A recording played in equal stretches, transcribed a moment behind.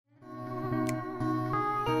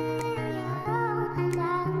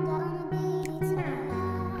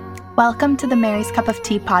Welcome to the Mary's Cup of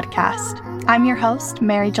Tea podcast. I'm your host,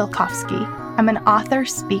 Mary Jelkovsky. I'm an author,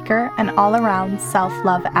 speaker, and all-around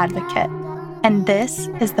self-love advocate. And this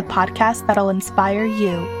is the podcast that'll inspire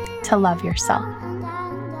you to love yourself.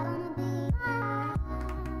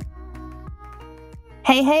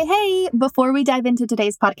 Hey! Before we dive into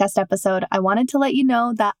today's podcast episode, I wanted to let you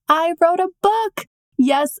know that I wrote a book.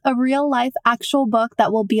 Yes, a real-life actual book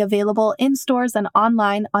that will be available in stores and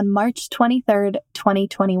online on March 23rd,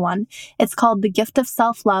 2021. It's called The Gift of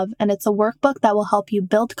Self-Love, and it's a workbook that will help you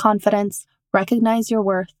build confidence, recognize your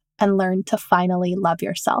worth, and learn to finally love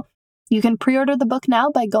yourself. You can pre-order the book now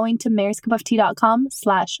by going to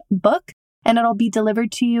maryscupoftea.com/book, and it'll be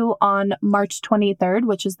delivered to you on March 23rd,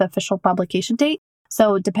 which is the official publication date.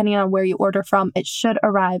 So depending on where you order from, it should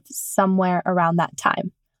arrive somewhere around that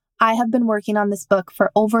time. I have been working on this book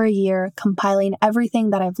for over a year, compiling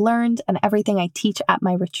everything that I've learned and everything I teach at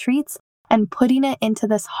my retreats and putting it into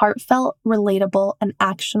this heartfelt, relatable, and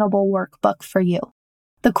actionable workbook for you.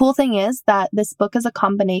 The cool thing is that this book is a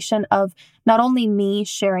combination of not only me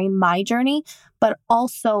sharing my journey, but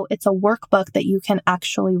also it's a workbook that you can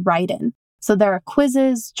actually write in. So there are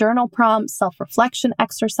quizzes, journal prompts, self-reflection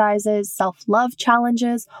exercises, self-love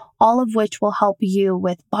challenges, all of which will help you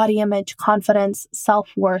with body image, confidence,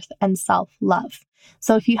 self-worth, and self-love.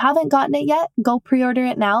 So if you haven't gotten it yet, go pre-order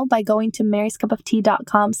it now by going to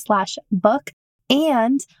maryscupoftea.com/book.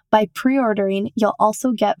 And by pre-ordering, you'll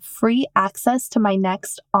also get free access to my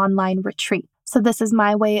next online retreat. So this is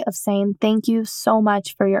my way of saying thank you so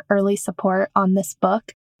much for your early support on this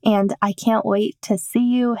book. And I can't wait to see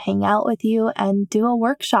you, hang out with you, and do a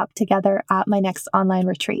workshop together at my next online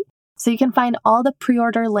retreat. So you can find all the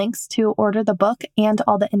pre-order links to order the book and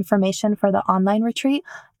all the information for the online retreat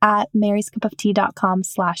at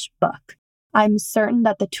maryscupoftea.com/book. I'm certain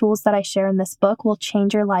that the tools that I share in this book will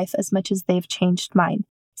change your life as much as they've changed mine.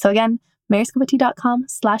 So again,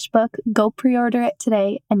 maryscupoftea.com/book. Go pre-order it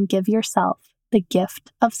today and give yourself the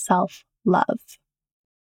gift of self-love.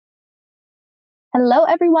 Hello,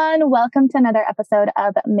 everyone. Welcome to another episode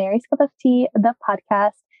of Mary's Cup of Tea, the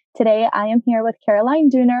podcast. Today, I am here with Caroline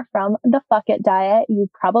Dooner from The Fuck It Diet. You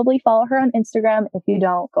probably follow her on Instagram. If you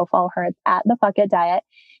don't, go follow her. It's at The Fuck It Diet.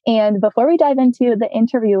 And before we dive into the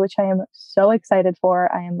interview, which I am so excited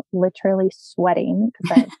for, I am literally sweating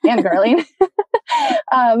because I'm fangirling.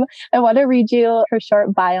 I want to read you her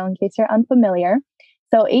short bio in case you're unfamiliar.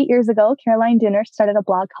 So 8 years ago, Caroline Dooner started a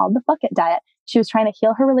blog called The Fuck It Diet. She was trying to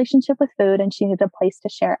heal her relationship with food, and she needed a place to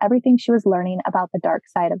share everything she was learning about the dark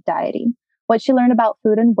side of dieting. What she learned about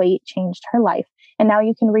food and weight changed her life. And now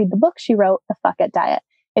you can read the book she wrote, The Fuck It Diet.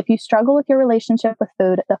 If you struggle with your relationship with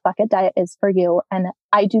food, The Fuck It Diet is for you. And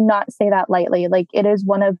I do not say that lightly. Like, it is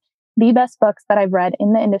one of the best books that I've read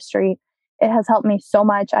in the industry. It has helped me so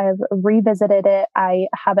much. I have revisited it. I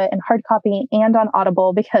have it in hard copy and on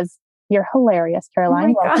Audible because you're hilarious,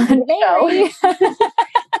 Caroline. Oh my God, Mary.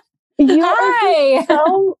 Hi.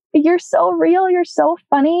 You're so real. You're so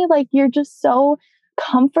funny. Like, you're just so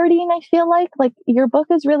comforting. I feel like your book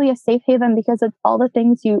is really a safe haven because it's all the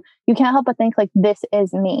things you can't help but think like, this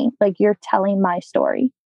is me. Like, you're telling my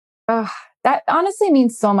story. Oh, that honestly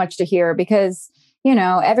means so much to hear because,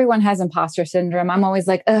 everyone has imposter syndrome. I'm always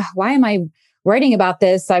like, why am I writing about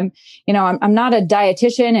this? I'm not a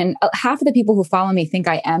dietitian, and half of the people who follow me think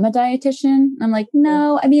I am a dietitian. I'm like,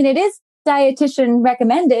 no, I mean, it is dietitian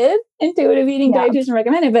recommended, intuitive eating dietitian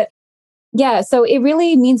recommended. But yeah, so it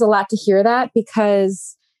really means a lot to hear that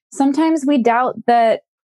because sometimes we doubt that,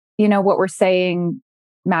 what we're saying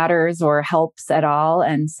matters or helps at all.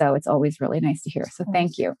 And so it's always really nice to hear. So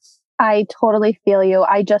thank you. I totally feel you.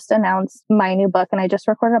 I just announced my new book and I just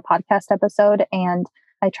recorded a podcast episode and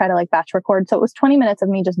I try to batch record. So it was 20 minutes of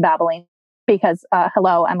me just babbling because,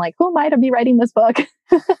 I'm like, who am I to be writing this book?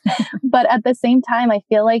 But at the same time, I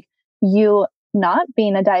feel like you not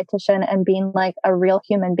being a dietitian and being like a real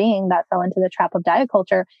human being that fell into the trap of diet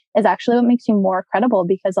culture is actually what makes you more credible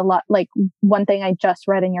because one thing I just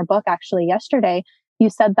read in your book actually yesterday, you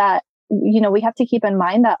said that, we have to keep in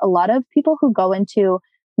mind that a lot of people who go into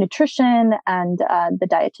nutrition and the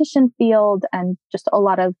dietitian field and just a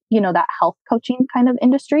lot of, that health coaching kind of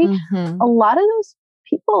industry, a lot of those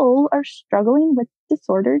people are struggling with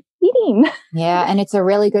disordered eating. Yeah. And it's a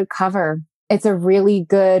really good cover. It's a really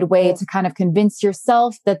good way to kind of convince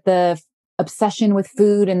yourself that the obsession with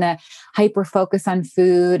food and the hyper focus on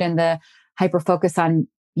food and the hyper focus on,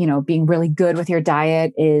 being really good with your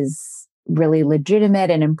diet is really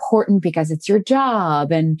legitimate and important because it's your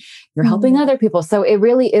job and you're helping other people. So it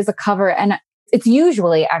really is a cover. And it's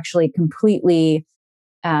usually actually completely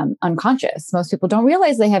unconscious. Most people don't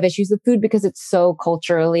realize they have issues with food because it's so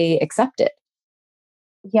culturally accepted.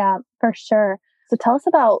 Yeah, for sure. So tell us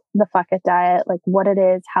about the Fuck It diet, like what it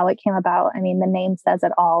is, how it came about. I mean, the name says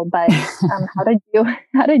it all, but how did you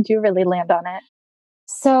how did you really land on it?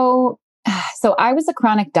 So, so I was a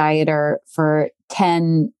chronic dieter for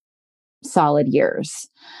 10 solid years.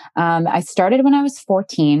 I started when I was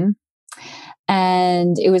 14,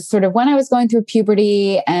 and it was sort of when I was going through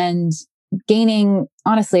puberty and gaining,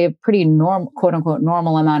 honestly, a pretty normal, quote unquote,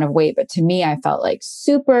 normal amount of weight. But to me, I felt like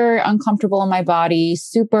super uncomfortable in my body,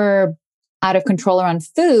 super out of control around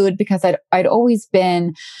food because I'd always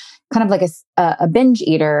been kind of like a binge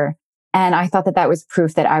eater. And I thought that that was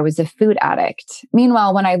proof that I was a food addict.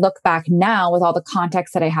 Meanwhile, when I look back now with all the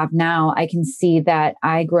context that I have now, I can see that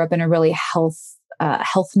I grew up in a really health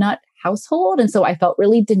nut household. And so I felt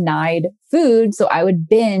really denied food. So I would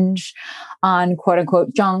binge on quote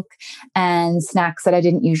unquote junk and snacks that I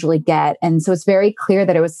didn't usually get. And so it's very clear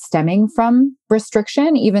that it was stemming from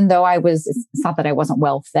restriction, even though it's not that I wasn't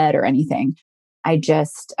well fed or anything. I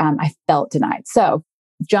felt denied. So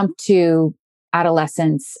jump to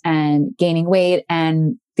adolescence and gaining weight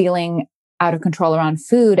and feeling out of control around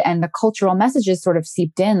food, and the cultural messages sort of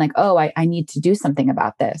seeped in like, oh, I need to do something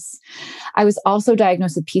about this. I was also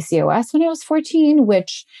diagnosed with PCOS when I was 14,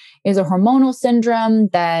 which is a hormonal syndrome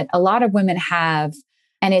that a lot of women have.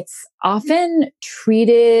 And it's often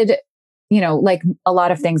treated, like a lot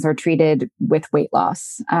of things are treated with weight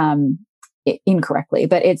loss incorrectly,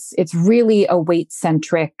 but it's really a weight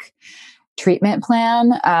centric treatment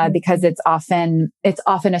plan because it's often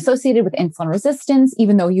associated with insulin resistance,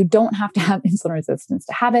 even though you don't have to have insulin resistance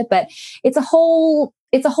to have it. But it's a whole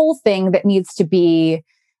thing that needs to be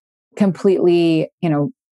completely,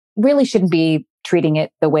 really shouldn't be treating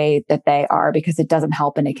it the way that they are because it doesn't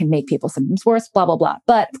help and it can make people's symptoms worse, blah, blah, blah.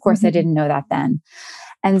 But of course, I didn't know that then.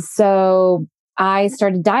 And so I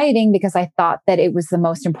started dieting because I thought that it was the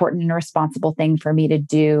most important and responsible thing for me to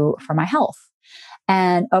do for my health.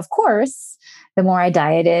 And of course, the more I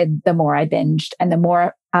dieted, the more I binged and the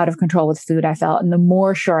more out of control with food I felt. And the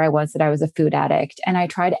more sure I was that I was a food addict. And I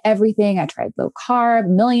tried everything. I tried low carb, a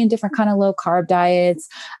million different kind of low carb diets.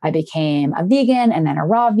 I became a vegan and then a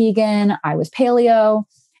raw vegan. I was paleo.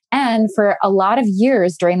 And for a lot of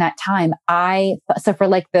years during that time,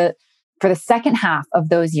 for the second half of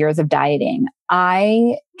those years of dieting,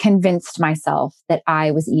 I convinced myself that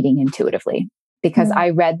I was eating intuitively. Because I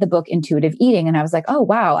read the book Intuitive Eating and I was like, oh,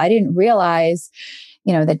 wow, I didn't realize,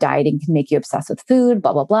 that dieting can make you obsessed with food,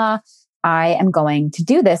 blah, blah, blah. I am going to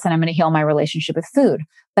do this and I'm going to heal my relationship with food.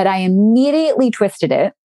 But I immediately twisted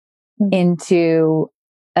it into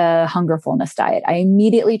a hunger fullness diet. I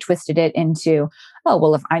immediately twisted it into, oh,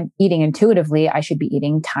 well, if I'm eating intuitively, I should be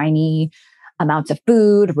eating tiny amounts of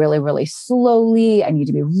food really, really slowly. I need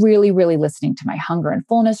to be really, really listening to my hunger and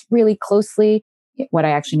fullness really closely. What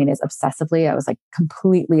I actually mean is obsessively. I was like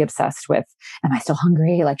completely obsessed with, am I still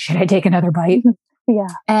hungry? Like, should I take another bite? Yeah.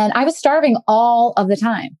 And I was starving all of the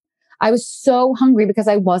time. I was so hungry because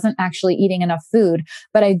I wasn't actually eating enough food,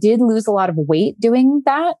 but I did lose a lot of weight doing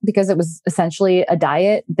that because it was essentially a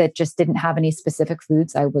diet that just didn't have any specific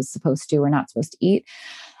foods I was supposed to or not supposed to eat.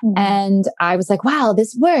 And I was like, wow,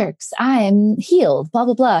 this works. I'm healed, blah,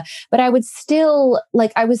 blah, blah. But I thought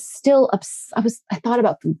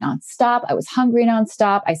about food nonstop. I was hungry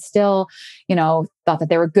nonstop. I still, thought that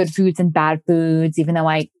there were good foods and bad foods, even though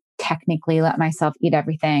I technically let myself eat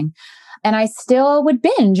everything. And I still would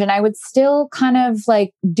binge and I would still kind of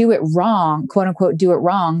like do it wrong, quote unquote, do it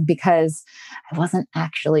wrong because I wasn't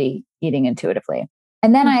actually eating intuitively.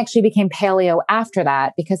 And then I actually became paleo after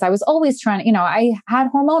that because I was always trying, I had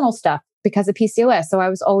hormonal stuff because of PCOS. So I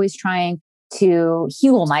was always trying to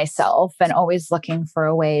heal myself and always looking for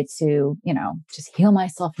a way to, just heal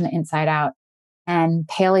myself from the inside out. And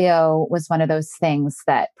paleo was one of those things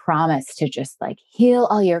that promised to just like heal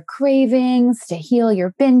all your cravings, to heal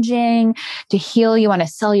your binging, to heal you on a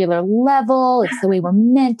cellular level. It's the way we're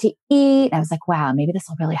meant to eat. And I was like, wow, maybe this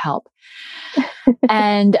will really help.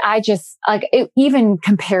 And I just even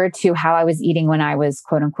compared to how I was eating when I was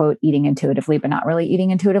quote unquote eating intuitively, but not really eating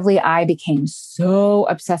intuitively, I became so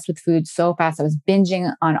obsessed with food so fast. I was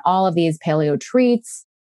binging on all of these paleo treats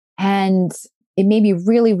and it made me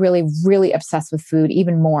really, really, really obsessed with food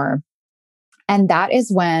even more. And that is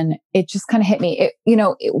when it just kind of hit me.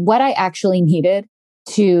 What I actually needed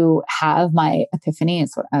to have my epiphany,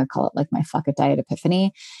 is what I call it, like my fuck it diet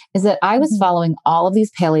epiphany, is that I was following all of these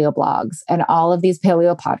paleo blogs and all of these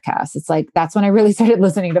paleo podcasts. It's like, that's when I really started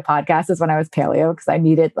listening to podcasts, is when I was paleo, because I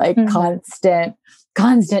needed like constant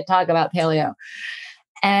talk about paleo.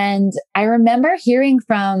 And I remember hearing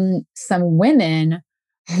from some women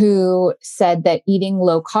who said that eating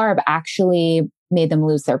low carb actually made them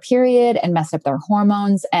lose their period and messed up their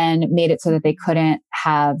hormones and made it so that they couldn't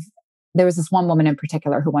have. There was this one woman in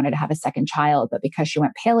particular who wanted to have a second child, but because she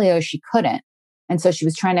went paleo, she couldn't. And so she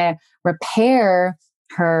was trying to repair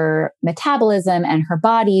her metabolism and her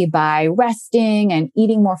body by resting and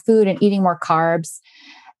eating more food and eating more carbs.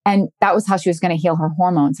 And that was how she was going to heal her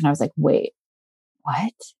hormones. And I was like, wait,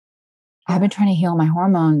 what? I've been trying to heal my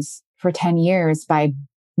hormones for 10 years by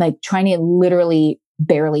like trying to literally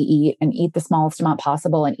barely eat and eat the smallest amount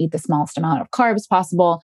possible and eat the smallest amount of carbs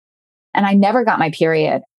possible. And I never got my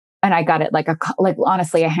period. And I got it like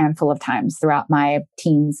honestly, a handful of times throughout my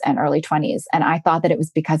teens and early 20s. And I thought that it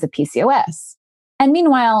was because of PCOS. And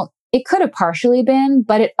meanwhile, it could have partially been,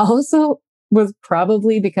 but it also was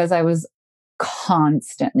probably because I was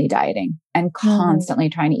constantly dieting and constantly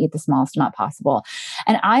trying to eat the smallest amount possible.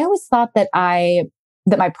 And I always thought that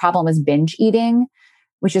my problem was binge eating,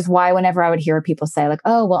 which is why whenever I would hear people say like,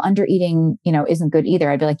 oh, well, under eating, isn't good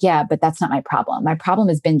either. I'd be like, yeah, but that's not my problem. My problem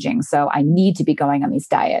is binging. So I need to be going on these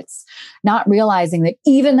diets, not realizing that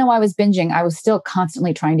even though I was binging, I was still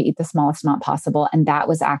constantly trying to eat the smallest amount possible. And that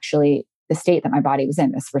was actually the state that my body was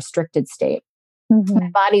in, this restricted state.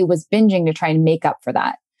 My body was binging to try and make up for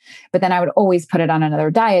that. But then I would always put it on another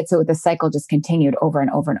diet. So the cycle just continued over and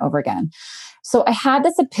over and over again. So I had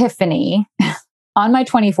this epiphany on my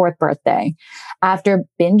 24th birthday after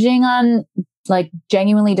binging on like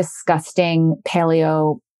genuinely disgusting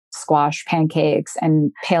paleo squash pancakes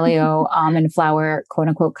and paleo almond flour, quote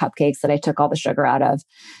unquote, cupcakes that I took all the sugar out of.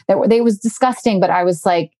 They was disgusting, but I was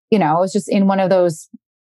like, I was just in one of those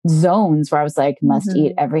zones where I was like, must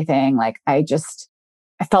eat everything. Like I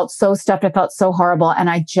felt so stuffed. I felt so horrible. And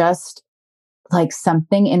I just like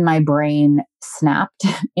something in my brain snapped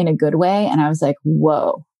in a good way. And I was like,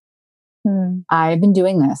 whoa. I've been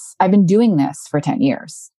doing this. I've been doing this for 10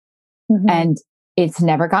 years and it's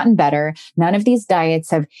never gotten better. None of these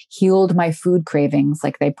diets have healed my food cravings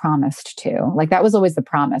like they promised to. Like that was always the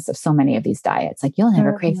promise of so many of these diets. Like you'll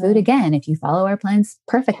never crave food again if you follow our plans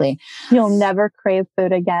perfectly. You'll never crave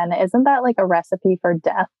food again. Isn't that like a recipe for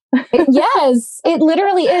death? Yes, it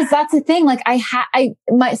literally is. That's the thing. Like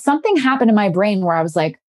something happened in my brain where I was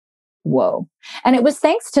like, whoa. And it was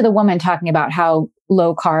thanks to the woman talking about how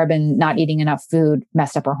low carb and not eating enough food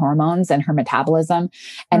messed up her hormones and her metabolism,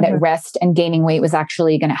 and that rest and gaining weight was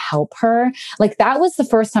actually going to help her. Like that was the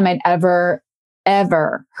first time I'd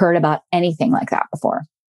ever heard about anything like that before,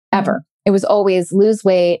 ever. It was always lose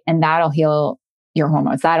weight and that'll heal your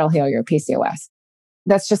hormones. That'll heal your PCOS.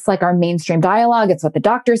 That's just like our mainstream dialogue. It's what the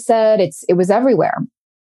doctor said. It was everywhere.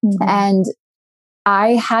 And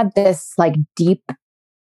I had this like deep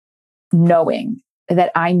knowing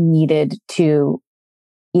that I needed to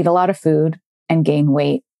eat a lot of food and gain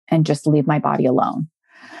weight and just leave my body alone.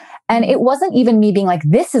 And it wasn't even me being like,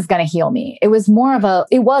 this is going to heal me. It was more of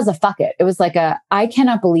it was a fuck it. It was like I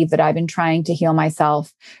cannot believe that I've been trying to heal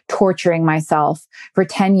myself, torturing myself for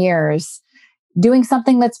 10 years, doing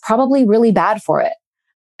something that's probably really bad for it.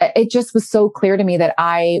 It just was so clear to me that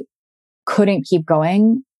I couldn't keep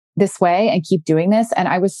going this way and keep doing this. And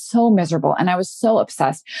I was so miserable and I was so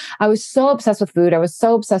obsessed. I was so obsessed with food. I was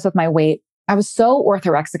so obsessed with my weight. I was so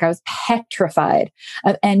orthorexic. I was petrified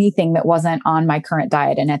of anything that wasn't on my current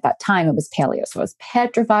diet. And at that time it was paleo. So I was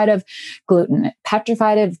petrified of gluten,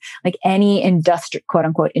 petrified of like any quote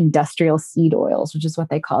unquote, industrial seed oils, which is what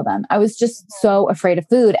they call them. I was just so afraid of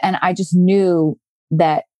food. And I just knew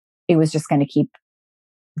that it was just going to keep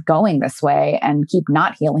going this way and keep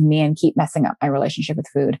not healing me and keep messing up my relationship with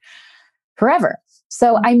food forever.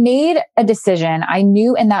 So I made a decision. I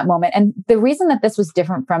knew in that moment. And the reason that this was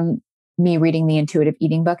different from me reading the intuitive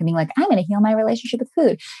eating book and being like, I'm going to heal my relationship with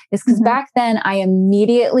food is because back then I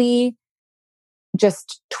immediately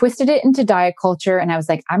just twisted it into diet culture. And I was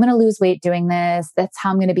like, I'm going to lose weight doing this. That's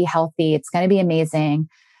how I'm going to be healthy. It's going to be amazing.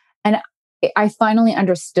 And I finally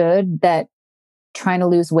understood that trying to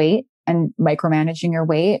lose weight and micromanaging your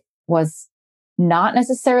weight was not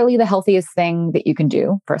necessarily the healthiest thing that you can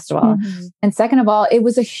do, first of all. And second of all, it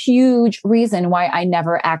was a huge reason why I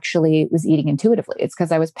never actually was eating intuitively. It's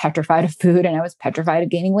because I was petrified of food and I was petrified of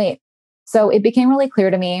gaining weight. So it became really clear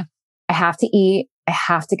to me, I have to eat. I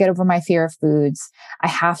have to get over my fear of foods. I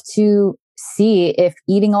have to see if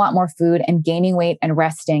eating a lot more food and gaining weight and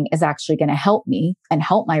resting is actually going to help me and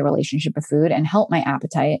help my relationship with food and help my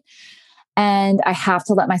appetite. And I have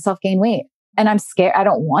to let myself gain weight. And I'm scared. I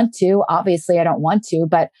don't want to. Obviously, I don't want to,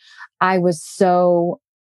 but I was so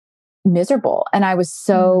miserable and I was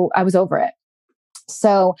over it.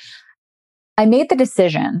 So I made the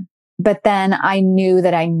decision, but then I knew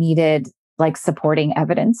that I needed like supporting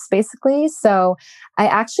evidence, basically. So I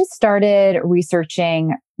actually started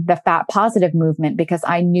researching the fat positive movement because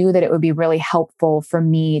I knew that it would be really helpful for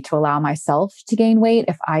me to allow myself to gain weight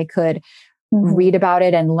if I could read about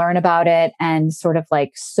it and learn about it and sort of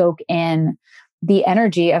like soak in the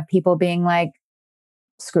energy of people being like,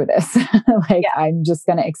 screw this. I'm just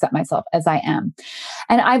going to accept myself as I am.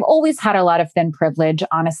 And I've always had a lot of thin privilege,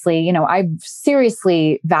 honestly. I've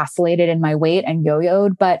seriously vacillated in my weight and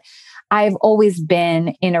yo-yoed, but I've always been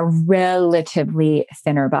in a relatively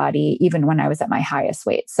thinner body, even when I was at my highest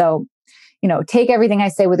weight. So, take everything I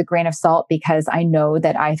say with a grain of salt because I know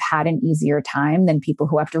that I've had an easier time than people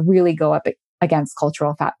who have to really go up against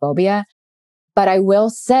cultural fat phobia. But I will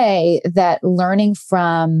say that learning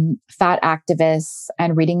from fat activists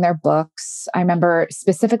and reading their books, I remember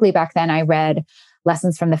specifically back then I read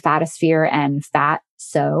Lessons from the Fatosphere and Fat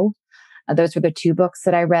So. Those were the two books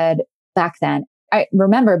that I read back then. I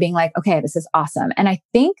remember being like, okay, this is awesome. And I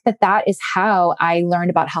think that is how I learned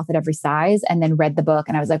about health at every size and then read the book.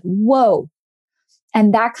 And I was like, whoa.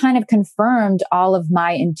 And that kind of confirmed all of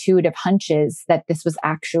my intuitive hunches that this was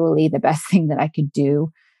actually the best thing that I could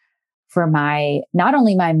do for not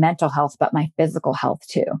only my mental health, but my physical health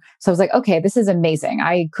too. So I was like, okay, this is amazing.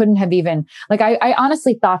 I couldn't have even I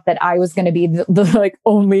honestly thought that I was going to be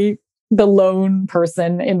the lone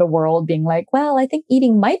person in the world being like, well, I think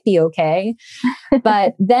eating might be okay.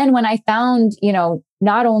 But then when I found,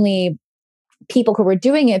 not only people who were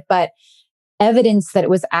doing it, but evidence that it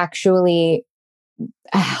was actually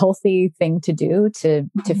a healthy thing to do to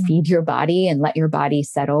feed your body and let your body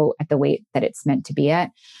settle at the weight that it's meant to be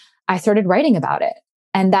at, I started writing about it.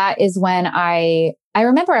 And that is when I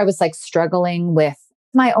remember I was like struggling with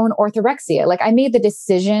my own orthorexia. Like I made the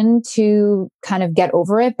decision to kind of get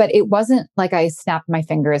over it, but it wasn't like I snapped my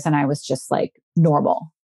fingers and I was just like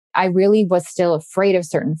normal. I really was still afraid of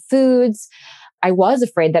certain foods. I was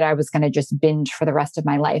afraid that I was going to just binge for the rest of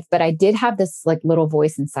my life. But I did have this like little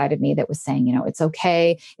voice inside of me that was saying, it's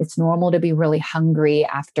okay. It's normal to be really hungry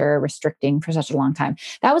after restricting for such a long time.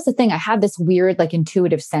 That was the thing. I had this weird, like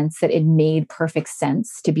intuitive sense that it made perfect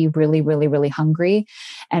sense to be really, really, really hungry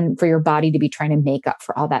and for your body to be trying to make up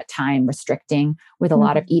for all that time restricting with a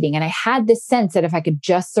lot of eating. And I had this sense that if I could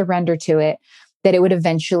just surrender to it, that it would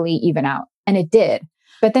eventually even out. And it did.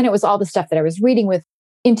 But then it was all the stuff that I was reading with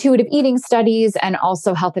intuitive eating studies and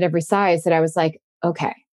also health at every size that I was like,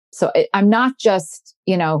 okay, so I'm not just,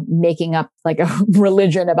 making up like a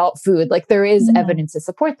religion about food. Like there is evidence to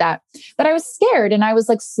support that. But I was scared and I was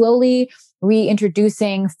like slowly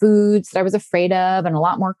reintroducing foods that I was afraid of and a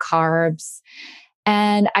lot more carbs.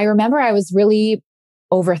 And I remember I was really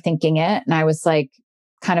overthinking it and I was like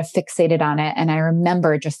kind of fixated on it. And I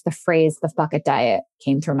remember just the phrase, the fuck it diet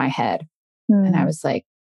came through my head. And I was like,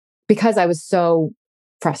 because I was so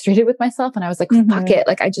frustrated with myself and I was like, fuck it.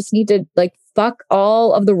 Like, I just need to like, fuck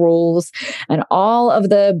all of the rules and all of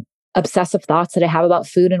the obsessive thoughts that I have about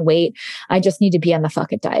food and weight. I just need to be on the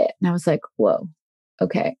fuck it diet. And I was like, whoa,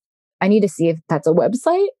 okay. I need to see if that's a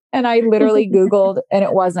website. And I literally Googled and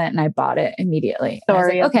it wasn't. And I bought it immediately.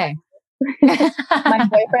 Sorry. Like, okay. My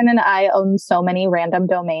boyfriend and I own so many random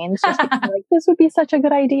domains just because like, this would be such a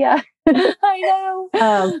good idea. I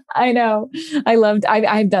know.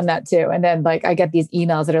 I've done that too. And then like, I get these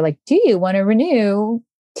emails that are like, do you want to renew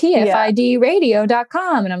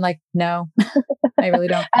tfidradio.com? And I'm like, no, I really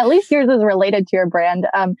don't. At least yours is related to your brand.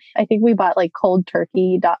 I think we bought like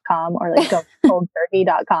coldturkey.com or like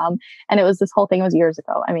coldturkey.com. And it was this whole thing was years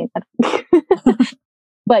ago. I mean,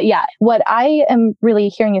 but yeah, what I am really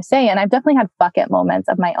hearing you say, and I've definitely had fuck it moments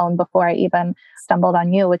of my own before I even stumbled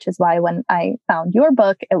on you, which is why when I found your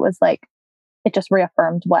book, it was like, it just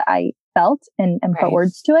reaffirmed what I felt and put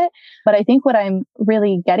words to it. But I think what I'm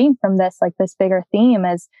really getting from this, like this bigger theme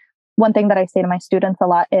is one thing that I say to my students a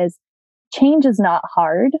lot is change is not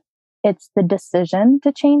hard. It's the decision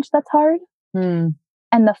to change that's hard.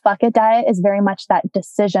 And the fuck it diet is very much that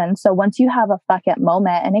decision. So once you have a fuck it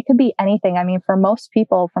moment, and it could be anything. I mean, for most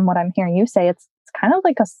people, from what I'm hearing you say, it's kind of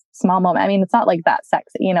like a small moment. I mean, it's not like that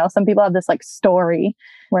sexy, Some people have this like story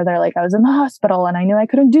where they're like, I was in the hospital and I knew I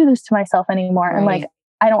couldn't do this to myself anymore. And like,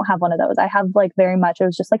 I don't have one of those. I have like very much, it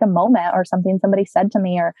was just like a moment or something somebody said to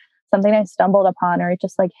me or something I stumbled upon or it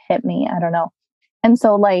just like hit me. I don't know. And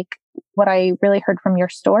so like what I really heard from your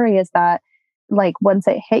story is that like once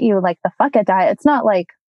it hit you, like the fuck it diet, it's not like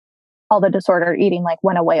all the disordered eating like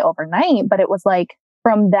went away overnight, but it was like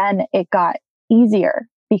from then it got easier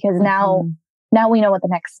because now we know what the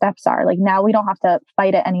next steps are. Like now we don't have to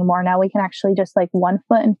fight it anymore. Now we can actually just like one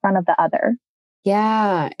foot in front of the other.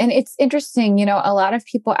 Yeah. And it's interesting, a lot of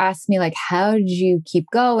people ask me like, how did you keep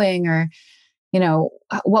going? Or,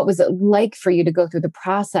 what was it like for you to go through the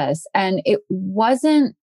process? And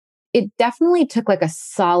it definitely took like a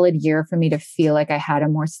solid year for me to feel like I had a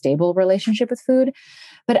more stable relationship with food.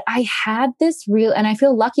 But I had this and I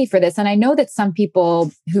feel lucky for this. And I know that some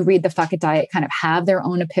people who read the Fuck It Diet kind of have their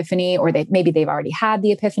own epiphany, or maybe they've already had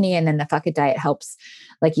the epiphany. And then the Fuck It Diet helps,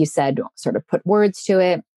 like you said, sort of put words to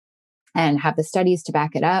it and have the studies to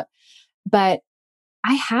back it up. But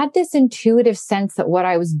I had this intuitive sense that what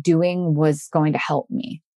I was doing was going to help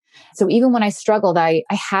me. So even when I struggled, I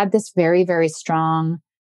had this very, very strong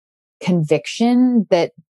conviction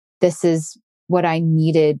that this is what I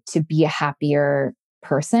needed to be a happier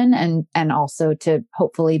person and also to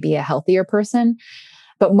hopefully be a healthier person,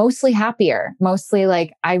 but mostly happier. Mostly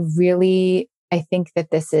like, I think that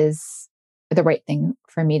this is the right thing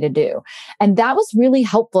for me to do. And that was really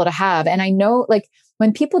helpful to have. And I know like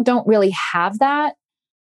when people don't really have that,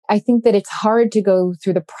 I think that it's hard to go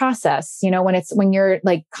through the process, when you're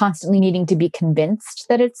like constantly needing to be convinced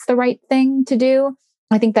that it's the right thing to do.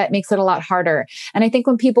 I think that makes it a lot harder. And I think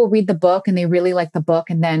when people read the book and they really like the book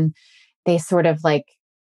and then they sort of like,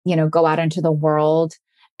 go out into the world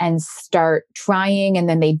and start trying and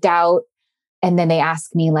then they doubt and then they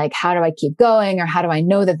ask me like, how do I keep going? Or how do I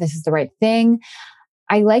know that this is the right thing?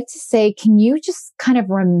 I like to say, can you just kind of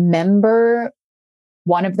remember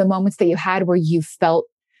one of the moments that you had where you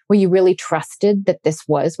really trusted that this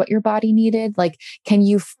was what your body needed? Like, can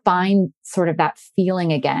you find sort of that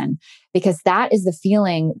feeling again? Because that is the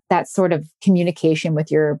feeling, that sort of communication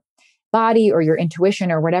with your body or your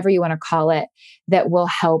intuition or whatever you want to call it, that will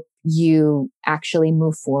help you actually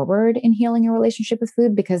move forward in healing your relationship with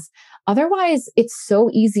food. Because otherwise it's so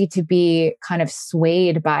easy to be kind of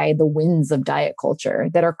swayed by the winds of diet culture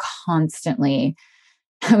that are constantly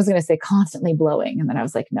blowing. And then I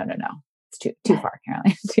was like, no. It's too far,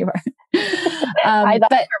 Caroline. Too far. I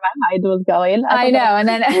thought where my mind was going. I know. And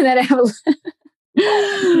then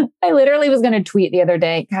I literally was going to tweet the other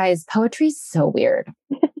day, guys, poetry's so weird.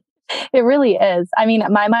 It really is. I mean,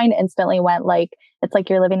 my mind instantly went like, it's like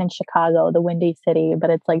you're living in Chicago, the windy city, but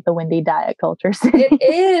it's like the windy diet culture city. It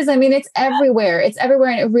is. I mean, it's everywhere. It's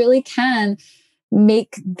everywhere. And it really can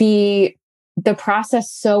make the process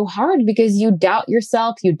so hard because you doubt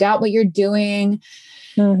yourself, you doubt what you're doing.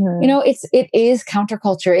 Mm-hmm. It is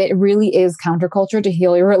counterculture. It really is counterculture to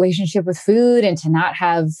heal your relationship with food and to not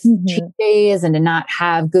have cheat days and to not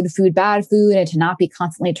have good food, bad food, and to not be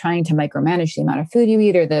constantly trying to micromanage the amount of food you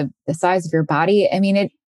eat or the size of your body. I mean,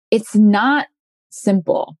 it's not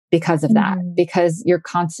simple because of that, because you're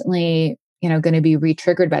constantly, going to be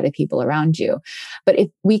re-triggered by the people around you. But if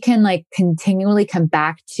we can like continually come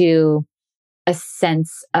back to a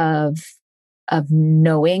sense of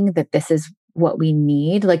knowing that this is what we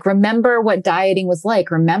need. Like, remember what dieting was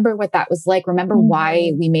like. Remember what that was like. Remember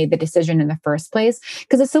why we made the decision in the first place.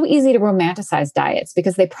 Because it's so easy to romanticize diets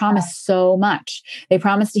because they promise so much. They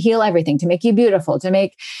promise to heal everything, to make you beautiful, to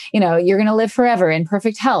make, you're going to live forever in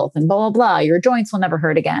perfect health and blah, blah, blah. Your joints will never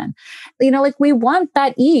hurt again. Like we want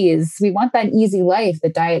that ease. We want that easy life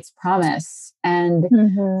that diets promise. And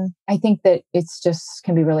I think that it's just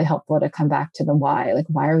can be really helpful to come back to the why. Like,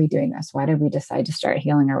 why are we doing this? Why did we decide to start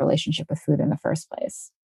healing our relationship with food in the first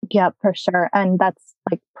place? Yeah, for sure. And that's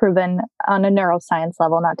like proven on a neuroscience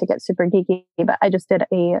level, not to get super geeky, but I just did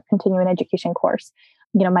a continuing education course.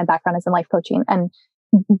 My background is in life coaching, and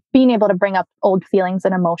being able to bring up old feelings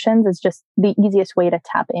and emotions is just the easiest way to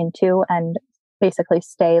tap into and basically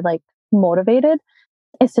stay like motivated,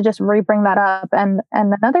 is to just bring that up. And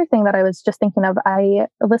another thing that I was just thinking of, I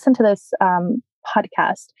listened to this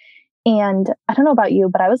podcast, and I don't know about you,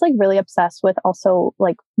 but I was like really obsessed with also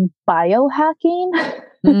like biohacking.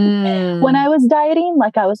 When I was dieting,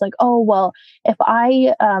 like I was like, oh, well, if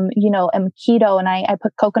I, am keto and I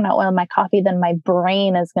put coconut oil in my coffee, then my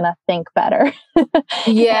brain is going to think better.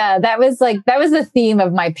 Yeah, that was the theme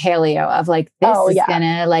of my paleo of like, this is going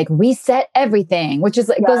to like reset everything, which is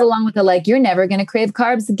like goes along with the like, you're never going to crave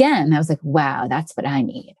carbs again. I was like, wow, that's what I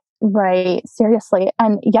need. Right. Seriously.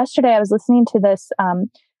 And yesterday I was listening to this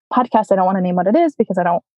podcast. I don't want to name what it is because I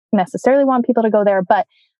don't necessarily want people to go there, but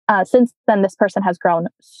since then, this person has grown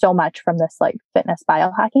so much from this like fitness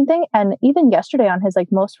biohacking thing. And even yesterday on his like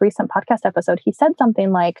most recent podcast episode, he said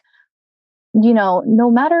something like,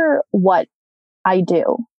 no matter what I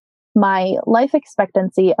do, my life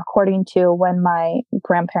expectancy, according to when my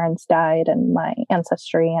grandparents died and my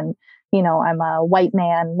ancestry, and, I'm a white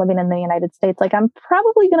man living in the United States, like I'm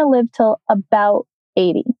probably going to live till about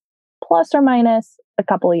 80, plus or minus a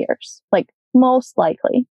couple of years, like most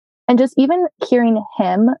likely. And just even hearing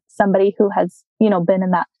him, somebody who has, been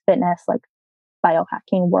in that fitness, like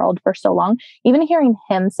biohacking world for so long. Even hearing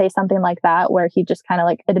him say something like that, where he just kind of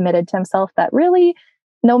like admitted to himself that really,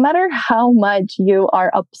 no matter how much you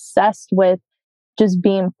are obsessed with just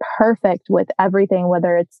being perfect with everything,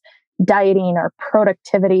 whether it's dieting or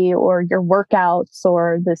productivity or your workouts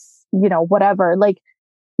or this, whatever, like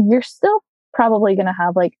you're still probably going to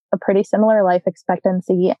have like a pretty similar life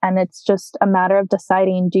expectancy. And it's just a matter of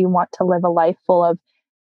deciding, do you want to live a life full of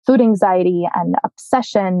food anxiety and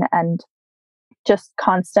obsession and just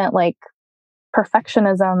constant like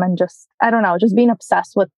perfectionism and just, I don't know, just being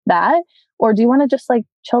obsessed with that? Or do you want to just like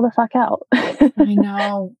chill the fuck out? I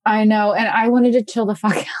know. And I wanted to chill the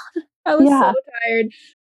fuck out. I was so tired.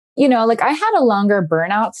 Like I had a longer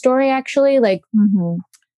burnout story, actually. Like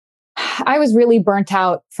I was really burnt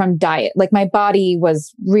out from diet. Like my body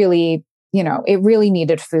was really, it really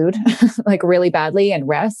needed food, like really badly, and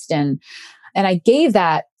rest. And I gave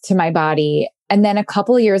that to my body. And then a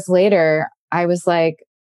couple of years later, I was like,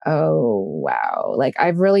 oh, wow. Like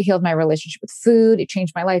I've really healed my relationship with food. It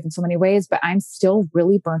changed my life in so many ways, but I'm still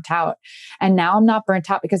really burnt out. And now I'm not burnt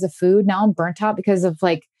out because of food. Now I'm burnt out because of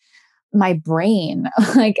like my brain.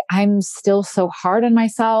 Like I'm still so hard on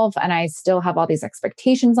myself and I still have all these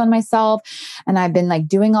expectations on myself. And I've been like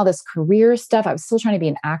doing all this career stuff. I was still trying to be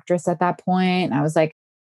an actress at that point. And I was like,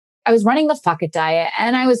 I was running the Fuck It diet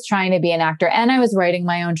and I was trying to be an actor and I was writing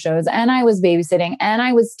my own shows and I was babysitting and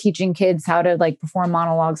I was teaching kids how to like perform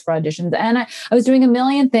monologues for auditions. And I was doing a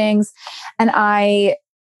million things. And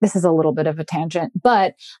this is a little bit of a tangent,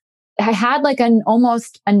 but I had like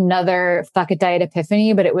almost another Fuck It diet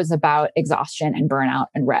epiphany, but it was about exhaustion and burnout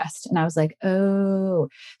and rest. And I was like, oh,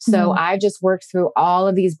 so I just worked through all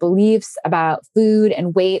of these beliefs about food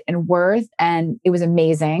and weight and worth. And it was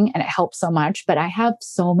amazing and it helped so much, but I have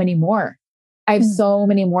so many more. I have so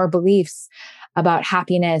many more beliefs about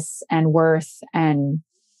happiness and worth and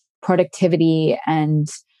productivity and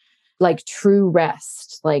like true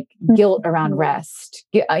rest, like guilt around rest,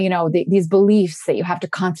 these beliefs that you have to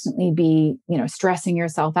constantly be, stressing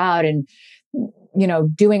yourself out and,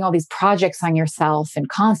 doing all these projects on yourself and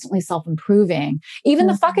constantly self-improving. Even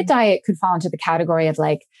the Fuck It diet could fall into the category of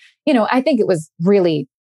like, I think it was really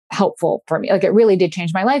helpful for me. Like it really did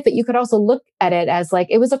change my life, but you could also look at it as like,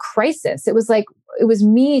 it was a crisis. It was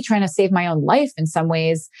me trying to save my own life in some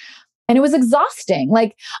ways. And it was exhausting.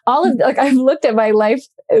 Like I've looked at my life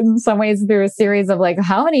in some ways through a series of like,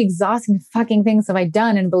 how many exhausting fucking things have I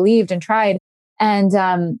done and believed and tried? And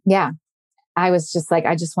I was just like,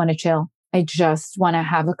 I just want to chill. I just want to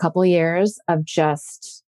have a couple years of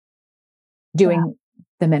just doing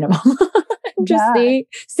the minimum. Just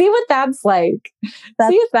see what that's like.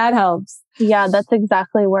 See if that helps. Yeah, that's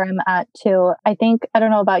exactly where I'm at too. I think, I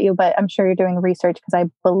don't know about you, but I'm sure you're doing research because I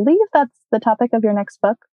believe that's the topic of your next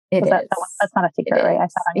book. It is. That's not a secret, right? I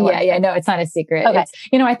saw on your website. No, it's not a secret. Okay.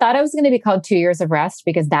 I thought it was going to be called 2 years of rest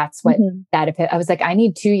because that's what I was like, I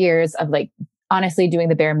need 2 years of like, honestly doing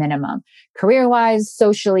the bare minimum, career-wise,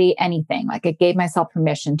 socially, anything. Like I gave myself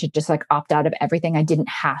permission to just like opt out of everything I didn't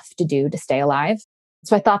have to do to stay alive.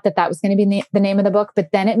 So I thought that was going to be the name of the book, but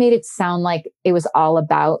then it made it sound like it was all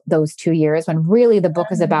about those 2 years when really the book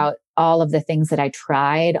is about all of the things that I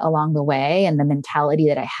tried along the way and the mentality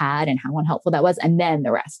that I had and how unhelpful that was. And then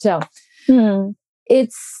the rest. So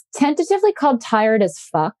it's tentatively called Tired as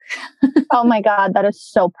Fuck. Oh my God. That is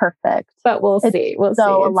so perfect. But we'll see. We'll see.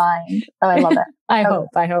 So aligned. Oh, I love it. I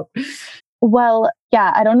hope. Well,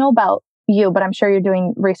 yeah, I don't know about you, but I'm sure you're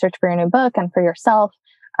doing research for your new book and for yourself.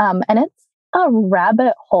 And it's a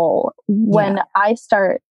rabbit hole when I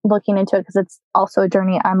start looking into it because it's also a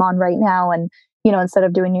journey I'm on right now. And, instead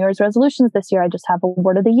of doing New Year's resolutions this year, I just have a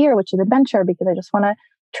word of the year, which is adventure, because I just want to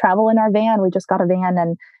travel in our van. We just got a van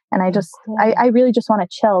and I really just want to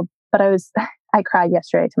chill. But I cried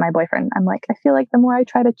yesterday to my boyfriend. I'm like, I feel like the more I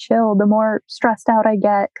try to chill, the more stressed out I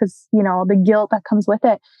get because, the guilt that comes with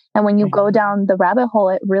it. And when you go down the rabbit hole,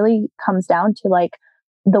 it really comes down to like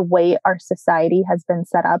the way our society has been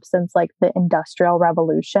set up since like the Industrial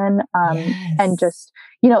Revolution. And just,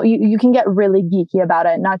 you can get really geeky about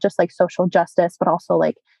it, not just like social justice, but also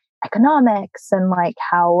like economics and like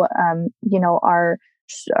how, our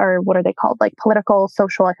what are they called? Like political,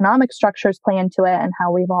 social, economic structures play into it and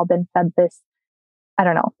how we've all been fed this, I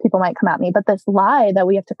don't know, people might come at me, but this lie that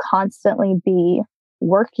we have to constantly be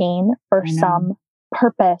working for some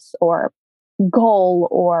purpose or goal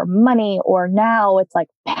or money, or now it's like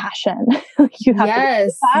passion. You have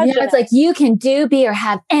to it's like you can be or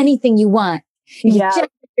have anything you want. You just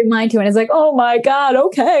put your mind to it. And it's like, oh my God,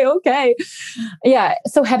 okay. Yeah.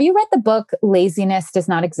 So have you read the book Laziness Does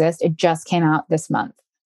Not Exist? It just came out this month.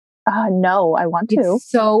 No, I want to.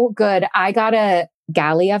 It's so good. I got a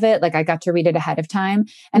galley of it. Like I got to read it ahead of time.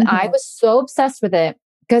 And I Mhm. was so obsessed with it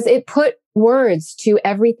because it put words to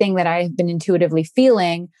everything that I've been intuitively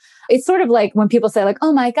feeling. It's sort of like when people say like,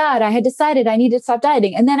 oh my God, I had decided I needed to stop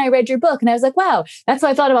dieting. And then I read your book and I was like, wow, that's what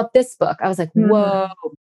I thought about this book. I was like, whoa,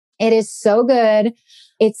 Mhm. it is so good.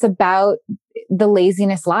 It's about the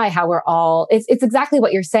laziness lie, how we're all, it's exactly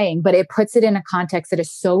what you're saying, but it puts it in a context that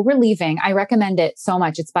is so relieving. I recommend it so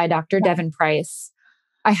much. It's by Dr. Yeah. Devin Price.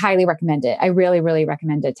 I highly recommend it. I really, really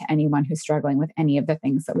recommend it to anyone who's struggling with any of the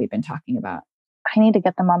things that we've been talking about. I need to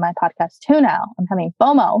get them on my podcast too now. I'm having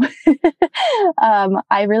FOMO.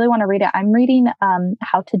 I really want to read it. I'm reading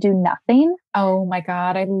How to Do Nothing. Oh my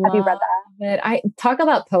God, I Have you read love it. I talk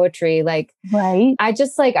about poetry. Like, that? Right.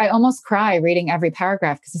 I almost cry reading every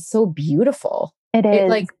paragraph because it's so beautiful. It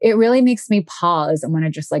is. It really makes me pause and want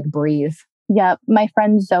to just like breathe. Yeah. My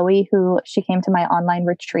friend Zoe, she came to my online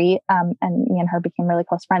retreat, and me and her became really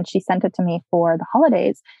close friends. She sent it to me for the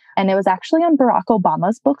holidays, and it was actually on Barack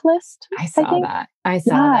Obama's book list. I saw think. that. I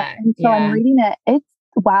saw that. And so I'm reading it.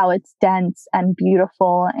 It's dense and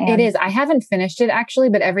beautiful. And it is. I haven't finished it actually,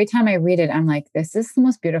 but every time I read it, I'm like, this is the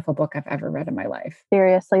most beautiful book I've ever read in my life.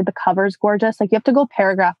 Seriously, the cover's gorgeous. Like you have to go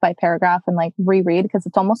paragraph by paragraph and like reread because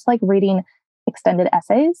it's almost like reading extended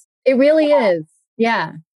essays. It really is.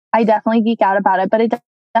 Yeah. I definitely geek out about it, but it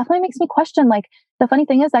definitely makes me question. Like the funny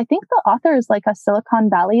thing is, I think the author is like a Silicon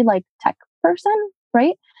Valley like tech person,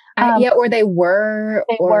 right? Or they were.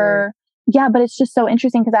 Yeah, but it's just so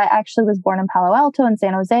interesting because I actually was born in Palo Alto and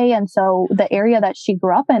San Jose. And so the area that she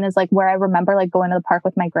grew up in is like where I remember like going to the park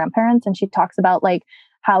with my grandparents. And she talks about like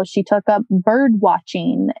how she took up bird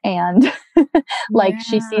watching and like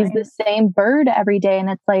she sees the same bird every day. And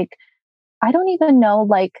it's like, I don't even know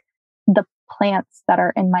like the plants that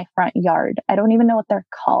are in my front yard. I don't even know what they're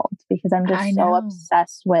called because I'm just so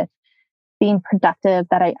obsessed with being productive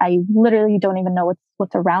that I literally don't even know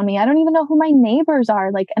what's around me. I don't even know who my neighbors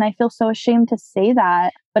are. Like, and I feel so ashamed to say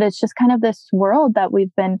that, but it's just kind of this world that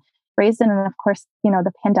we've been raised in. And of course,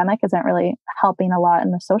 the pandemic isn't really helping a lot in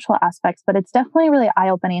the social aspects, but it's definitely really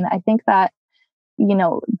eye-opening. I think that,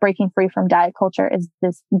 breaking free from diet culture is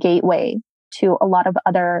this gateway to a lot of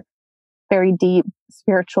other very deep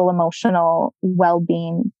spiritual, emotional,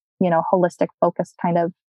 well-being, holistic focused kind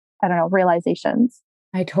of, realizations.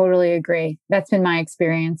 I totally agree. That's been my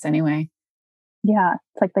experience anyway. Yeah,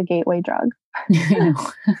 it's like the gateway drug. I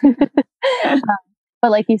know.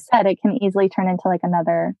 But like you said, it can easily turn into like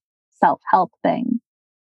another self-help thing.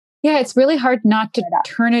 Yeah, it's really hard not to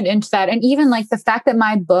turn it into that. And even like the fact that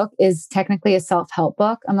my book is technically a self-help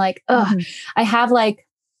book, I'm like, I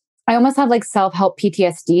almost have like self-help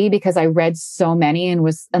PTSD because I read so many and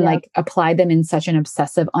like applied them in such an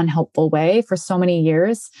obsessive, unhelpful way for so many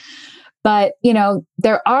years. But,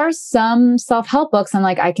 there are some self-help books and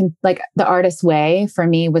like The Artist's Way for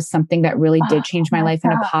me was something that really did change my life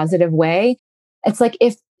in a positive way. It's like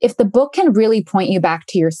if the book can really point you back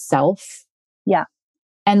to yourself. Yeah.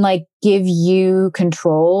 And like give you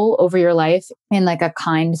control over your life in like a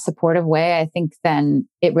kind, supportive way, I think then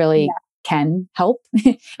it really can help.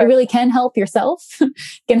 It really can help yourself,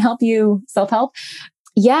 can help you self-help.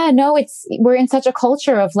 Yeah, no, we're in such a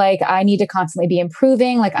culture of like, I need to constantly be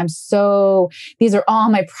improving. Like, these are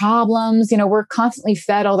all my problems. We're constantly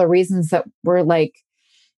fed all the reasons that we're like,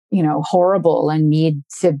 horrible and need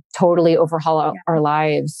to totally overhaul our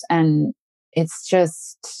lives. And it's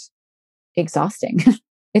just exhausting.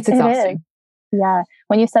 It's exhausting. Yeah.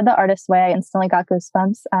 When you said The Artist's Way, I instantly got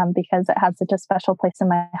goosebumps because it has such a special place in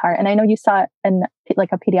my heart. And I know you saw it in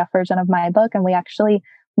like a PDF version of my book, and we actually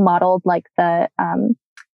modeled like the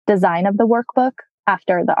design of the workbook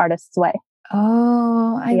after The Artist's Way.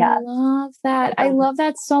 Oh, I love that. I love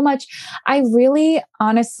that so much. I really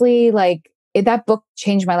honestly that book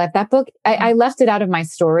changed my life. That book, I left it out of my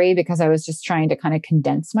story because I was just trying to kind of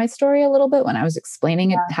condense my story a little bit when I was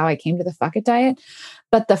explaining it, how I came to the Fuck It diet.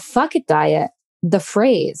 But the Fuck It diet, the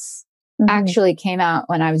phrase actually came out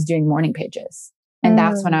when I was doing morning pages. And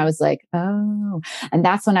that's when I was like, oh, and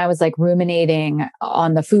that's when I was like ruminating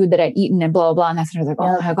on the food that I'd eaten and blah, blah, blah. And that's when I was like,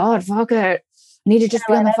 oh my God, fuck it. I need to just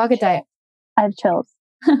be on the Fuck It diet. I have chills.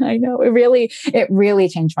 I know it really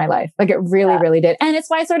changed my life. Like it really, really did. And it's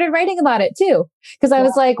why I started writing about it too. Because I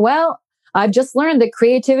was like, well, I've just learned that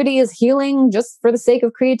creativity is healing just for the sake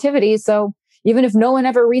of creativity. So even if no one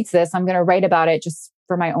ever reads this, I'm going to write about it just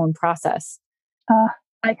for my own process.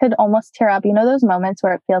 I could almost tear up. Those moments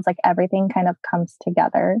where it feels like everything kind of comes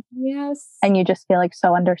together. Yes. And you just feel like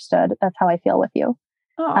so understood. That's how I feel with you.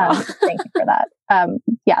 Thank you for that.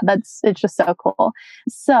 It's just so cool.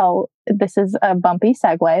 So this is a bumpy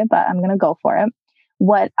segue, but I'm going to go for it.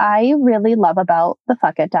 what I really love about the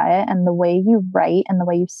Fuck It Diet and the way you write and the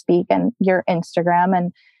way you speak and your Instagram,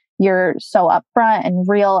 and you're so upfront and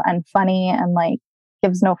real and funny and like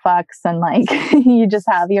gives no fucks, and like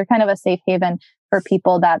you're kind of a safe haven for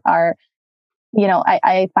people that are,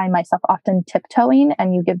 I find myself often tiptoeing,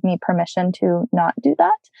 and you give me permission to not do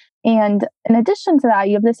that. And in addition to that,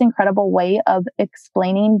 you have this incredible way of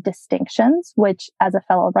explaining distinctions, which as a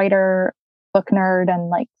fellow writer, book nerd, and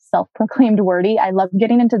like self-proclaimed wordy, I love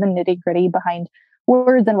getting into the nitty gritty behind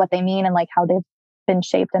words and what they mean and like how they've been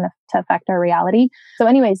shaped and to affect our reality. So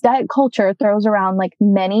anyways, diet culture throws around like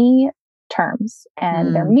many terms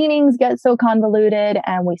and their meanings get so convoluted,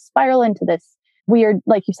 and we spiral into this weird,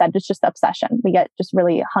 like you said, it's just obsession. We get just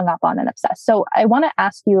really hung up on and obsessed. So I want to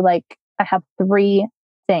ask you, like, I have 3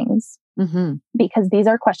 things because these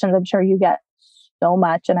are questions I'm sure you get so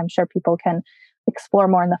much, and I'm sure people can explore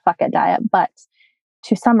more in the Fuck It Diet. But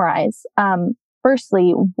to summarize,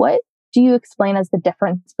 firstly, what do you explain as the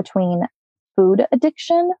difference between food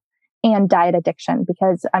addiction and diet addiction?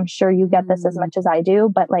 Because I'm sure you get this as much as I do,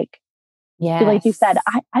 but like you said,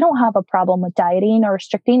 I don't have a problem with dieting or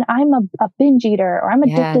restricting. I'm a binge eater, or I'm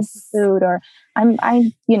addicted to food, or I'm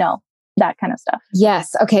that kind of stuff.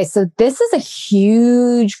 Yes. Okay. So this is a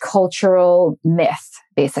huge cultural myth,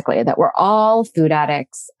 basically, that we're all food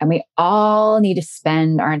addicts and we all need to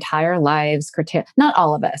spend our entire lives not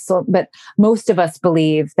all of us, but most of us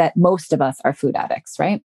believe that most of us are food addicts,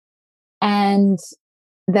 right? And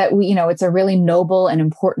that we, it's a really noble and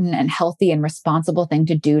important and healthy and responsible thing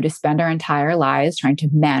to do, to spend our entire lives trying to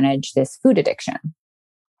manage this food addiction.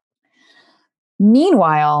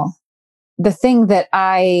 Meanwhile, the thing that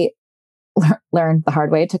I learned the hard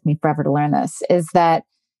way, it took me forever to learn this, is that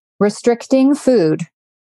restricting food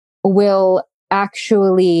will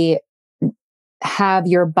actually have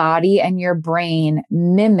your body and your brain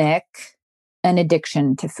mimic an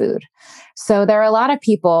addiction to food. So there are a lot of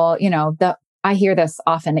people, I hear this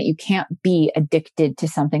often, that you can't be addicted to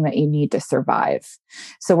something that you need to survive.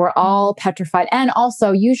 So we're all petrified. And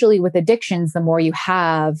also, usually with addictions, the more you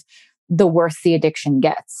have, the worse the addiction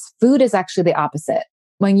gets. Food is actually the opposite.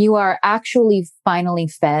 When you are actually finally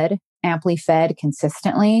fed, amply fed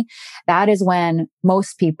consistently, that is when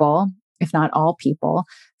most people, if not all people,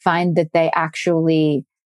 find that they actually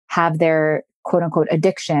have their quote unquote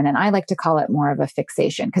addiction. And I like to call it more of a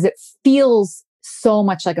fixation, because it feels so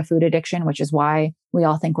much like a food addiction, which is why we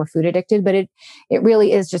all think we're food addicted. But it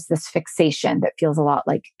really is just this fixation that feels a lot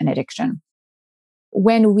like an addiction.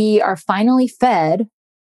 When we are finally fed,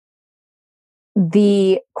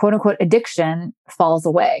 the quote unquote addiction falls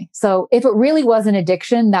away. So if it really was an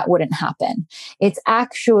addiction, that wouldn't happen. It's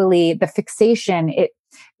actually the fixation.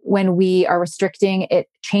 When we are restricting, it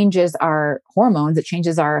changes our hormones. It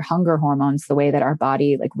changes our hunger hormones, the way that our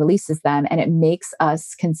body like releases them. And it makes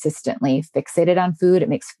us consistently fixated on food. It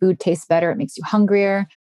makes food taste better. It makes you hungrier.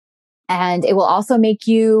 And it will also make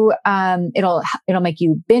you, it'll make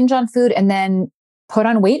you binge on food and then put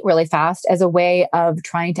on weight really fast as a way of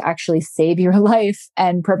trying to actually save your life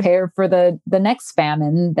and prepare for the next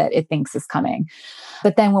famine that it thinks is coming.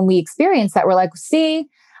 But then when we experience that, we're like, see,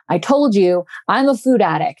 I told you I'm a food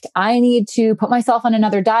addict. I need to put myself on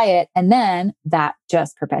another diet. And then that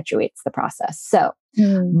just perpetuates the process. So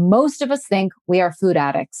most of us think we are food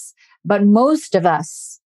addicts, but most of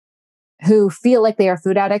us who feel like they are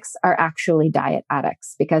food addicts are actually diet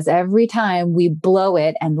addicts, because every time we blow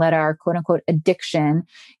it and let our quote unquote addiction,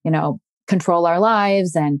 control our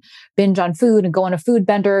lives and binge on food and go on a food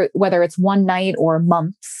bender, whether it's one night or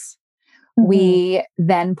months, we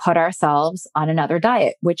then put ourselves on another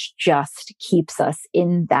diet, which just keeps us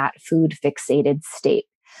in that food fixated state.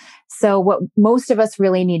 So what most of us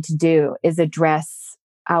really need to do is address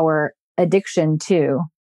our addiction to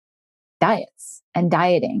diets and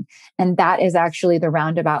dieting. And that is actually the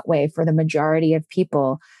roundabout way for the majority of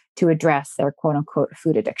people to address their quote unquote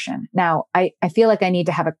food addiction. Now, I feel like I need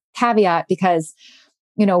to have a caveat because,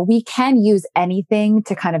 we can use anything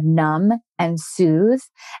to kind of numb and soothe.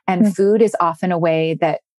 And food is often a way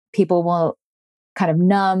that people will kind of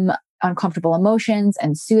numb uncomfortable emotions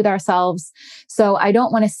and soothe ourselves. So I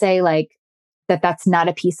don't want to say like that's not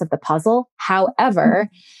a piece of the puzzle. However,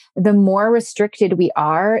 the more restricted we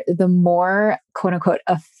are, the more quote unquote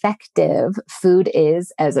effective food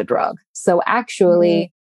is as a drug. So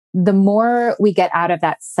actually, the more we get out of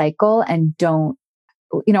that cycle and don't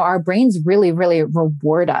our brains really, really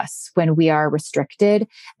reward us when we are restricted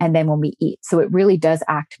and then when we eat. So it really does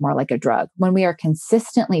act more like a drug. When we are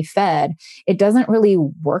consistently fed, it doesn't really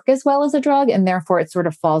work as well as a drug, and therefore it sort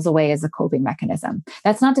of falls away as a coping mechanism.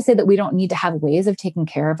 That's not to say that we don't need to have ways of taking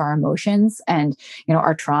care of our emotions and,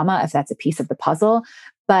 our trauma, if that's a piece of the puzzle.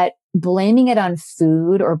 But blaming it on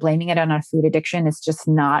food or blaming it on a food addiction is just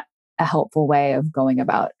not a helpful way of going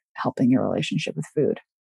about helping your relationship with food.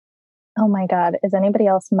 Oh my God. Is anybody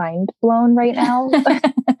else mind blown right now?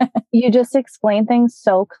 You just explain things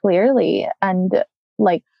so clearly and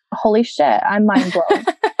like, holy shit, I'm mind blown.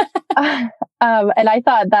 And I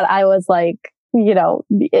thought that I was like,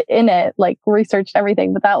 in it, like researched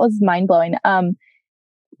everything, but that was mind blowing.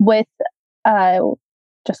 With,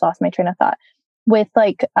 just lost my train of thought. With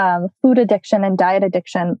like food addiction and diet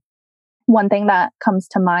addiction, one thing that comes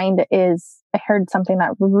to mind is I heard something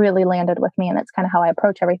that really landed with me, and it's kind of how I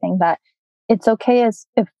approach everything, that it's okay as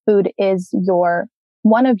if food is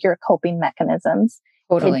one of your coping mechanisms.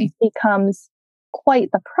 Totally. It becomes quite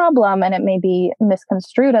the problem, and it may be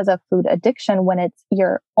misconstrued as a food addiction when it's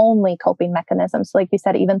your only coping mechanism. So like you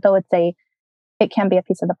said, even though it can be a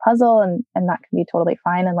piece of the puzzle, and that can be totally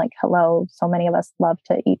fine. And like, hello, so many of us love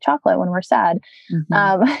to eat chocolate when we're sad.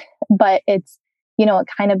 Mm-hmm. But it's, it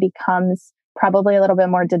kind of becomes probably a little bit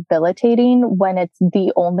more debilitating when it's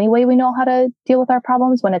the only way we know how to deal with our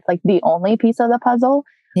problems, when it's like the only piece of the puzzle.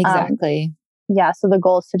 Exactly. Yeah. So the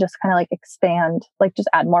goal is to just kind of like expand, like just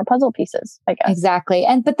add more puzzle pieces, I guess. Exactly.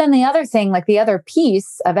 But then the other thing, like the other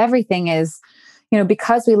piece of everything is,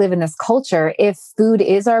 because we live in this culture, if food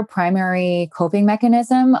is our primary coping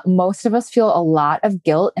mechanism, most of us feel a lot of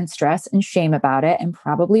guilt and stress and shame about it, and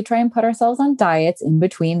probably try and put ourselves on diets in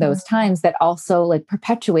between those times that also like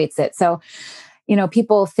perpetuates it. So,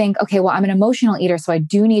 people think, okay, well, I'm an emotional eater, so I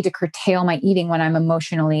do need to curtail my eating when I'm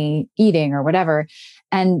emotionally eating or whatever.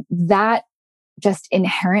 And that just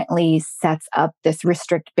inherently sets up this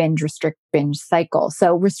restrict binge cycle.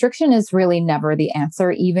 So restriction is really never the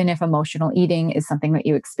answer, even if emotional eating is something that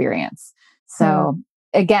you experience. So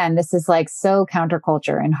again, this is like so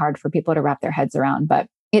counterculture and hard for people to wrap their heads around, but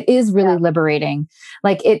it is really liberating.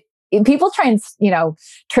 Like people try and,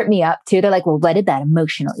 trip me up too. They're like, well, what about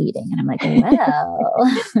emotional eating? And I'm like,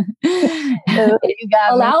 well,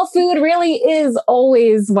 allow food really is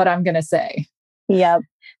always what I'm going to say. Yep.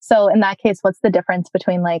 So in that case, what's the difference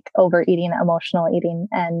between like overeating, emotional eating,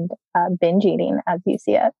 and binge eating as you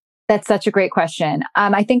see it? That's such a great question.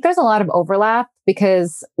 I think there's a lot of overlap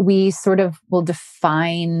because we sort of will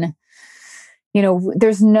define,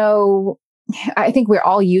 I think we're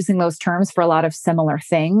all using those terms for a lot of similar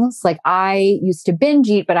things. Like I used to binge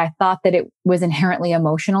eat, but I thought that it was inherently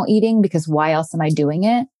emotional eating because why else am I doing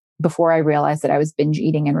it? Before I realized that I was binge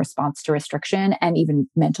eating in response to restriction and even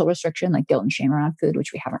mental restriction, like guilt and shame around food,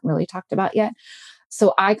 which we haven't really talked about yet.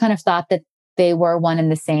 So I kind of thought that they were one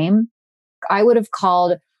and the same. I would have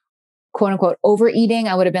called quote unquote overeating.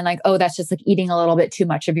 I would have been like, oh, that's just like eating a little bit too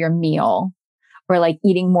much of your meal, or like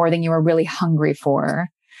eating more than you were really hungry for.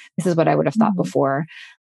 This is what I would have thought before.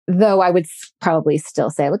 Though I would probably still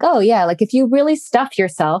say like, oh yeah, like if you really stuff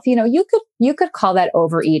yourself, you could call that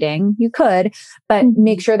overeating. You could, but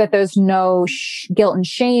make sure that there's no guilt and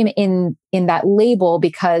shame in that label,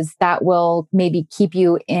 because that will maybe keep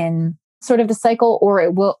you in sort of the cycle, or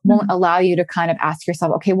it won't allow you to kind of ask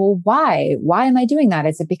yourself, okay, well, why am I doing that?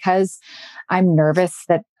 Is it because I'm nervous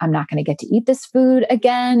that I'm not going to get to eat this food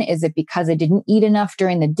again? Is it because I didn't eat enough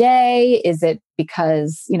during the day? Is it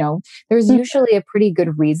because, there's usually a pretty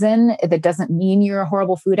good reason. That doesn't mean you're a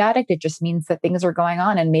horrible food addict. It just means that things are going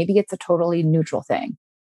on, and maybe it's a totally neutral thing.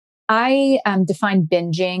 I define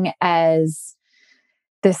binging as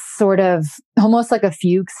this sort of almost like a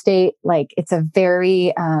fugue state. Like it's a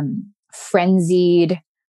very frenzied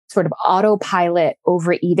sort of autopilot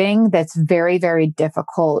overeating that's very, very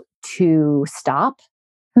difficult to stop.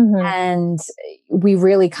 And we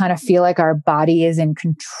really kind of feel like our body is in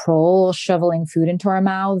control, shoveling food into our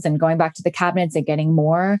mouths and going back to the cabinets and getting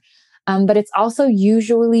more. But it's also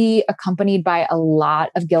usually accompanied by a lot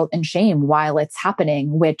of guilt and shame while it's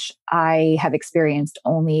happening, which I have experienced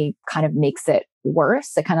only kind of makes it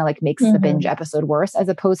worse. It kind of like makes the binge episode worse, as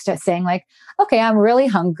opposed to saying like, okay, I'm really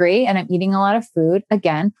hungry and I'm eating a lot of food.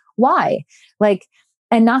 Again, why? Like,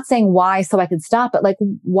 and not saying why so I could stop, but like,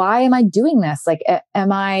 why am I doing this? Like,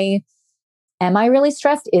 am I really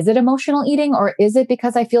stressed? Is it emotional eating, or is it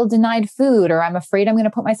because I feel denied food, or I'm afraid I'm going to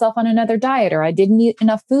put myself on another diet, or I didn't eat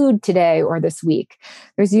enough food today or this week?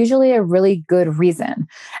 There's usually a really good reason.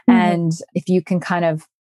 And if you can kind of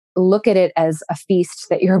look at it as a feast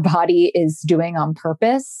that your body is doing on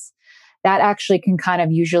purpose, that actually can kind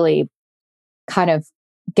of usually kind of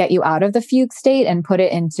get you out of the fugue state and put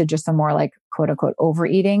it into just a more like quote unquote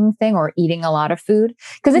overeating thing or eating a lot of food.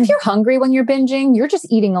 Because if you're hungry when you're binging, you're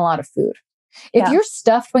just eating a lot of food. If you're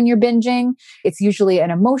stuffed when you're binging, it's usually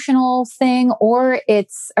an emotional thing or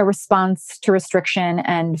it's a response to restriction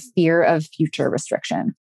and fear of future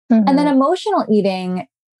restriction. And then emotional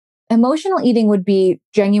eating would be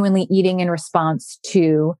genuinely eating in response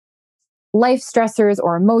to life stressors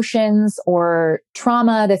or emotions or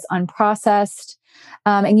trauma that's unprocessed.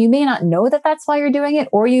 And you may not know that that's why you're doing it,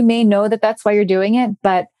 or you may know that that's why you're doing it,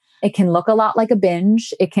 but it can look a lot like a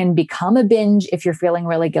binge. It can become a binge if you're feeling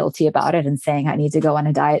really guilty about it and saying, I need to go on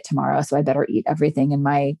a diet tomorrow, so I better eat everything in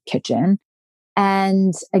my kitchen.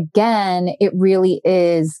 And again, it really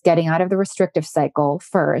is getting out of the restrictive cycle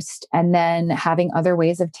first, and then having other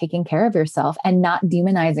ways of taking care of yourself and not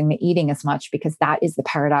demonizing the eating as much, because that is the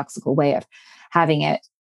paradoxical way of having it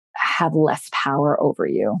have less power over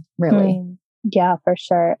you, really. Yeah, for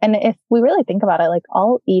sure. And if we really think about it, like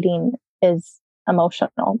all eating is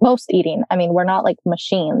emotional. Most eating. I mean, we're not like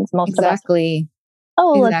machines. Most of us.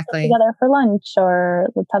 Oh, let's get together for lunch, or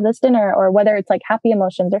let's have this dinner, or whether it's like happy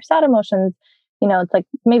emotions or sad emotions. You know, it's like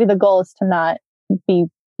maybe the goal is to not be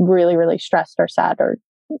really, really stressed or sad or,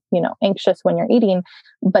 anxious when you're eating.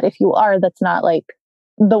 But if you are, that's not like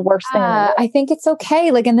the worst thing in the world. I think it's okay.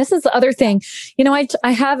 Like, and this is the other thing,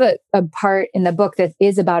 I have a part in the book that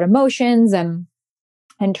is about emotions and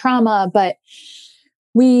trauma, but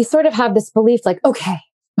we sort of have this belief like, okay,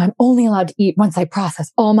 I'm only allowed to eat once I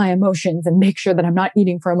process all my emotions and make sure that I'm not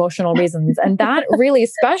eating for emotional reasons. And that really,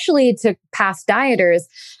 especially to past dieters,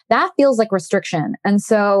 that feels like restriction. And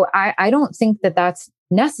so I don't think that that's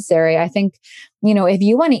necessary. I think, if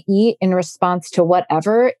you want to eat in response to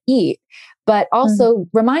whatever, eat, but also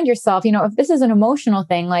remind yourself, if this is an emotional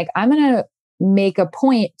thing, like I'm going to make a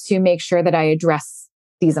point to make sure that I address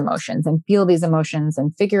these emotions and feel these emotions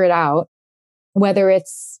and figure it out. Whether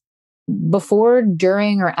it's before,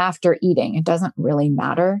 during, or after eating, it doesn't really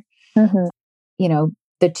matter.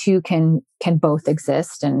 The two can both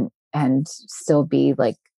exist and still be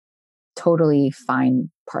like totally fine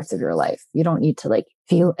parts of your life. You don't need to like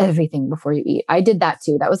feel everything before you eat. I did that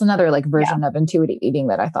too. That was another like version of intuitive eating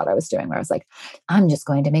that I thought I was doing, where I was like, I'm just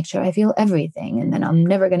going to make sure I feel everything, and then I'm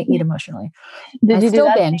never going to eat emotionally. Did you still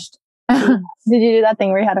binged. Did you do that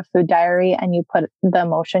thing where you had a food diary and you put the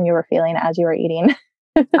emotion you were feeling as you were eating?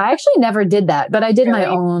 I actually never did that, but I did my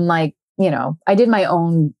own, I did my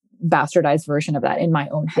own bastardized version of that in my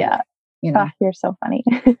own head. Yeah. You're so funny.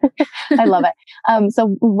 I love it. So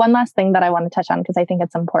one last thing that I want to touch on, because I think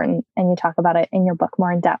it's important and you talk about it in your book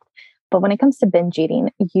more in depth. But when it comes to binge eating,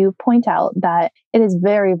 you point out that it is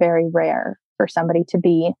very, very rare for somebody to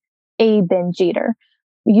be a binge eater.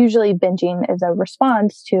 Usually binging is a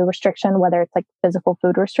response to restriction, whether it's like physical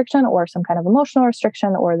food restriction or some kind of emotional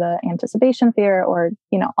restriction or the anticipation fear or,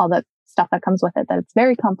 all the stuff that comes with it, that it's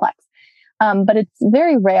very complex. But it's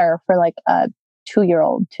very rare for like a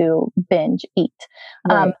 2-year-old to binge eat.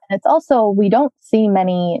 And it's also, we don't see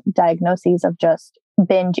many diagnoses of just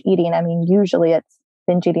binge eating. I mean, usually it's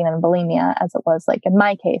binge eating and bulimia, as it was like in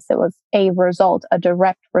my case, it was a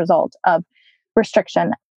direct result of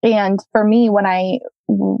restriction. And for me, when I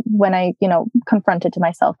confronted to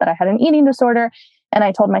myself that I had an eating disorder, and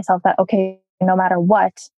I told myself that, okay, no matter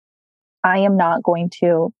what, I am not going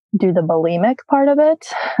to do the bulimic part of it.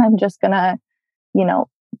 I'm just going to,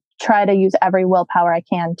 try to use every willpower I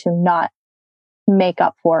can to not make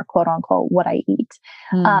up for, quote unquote, what I eat.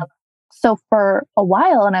 So for a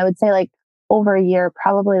while, and I would say like over a year,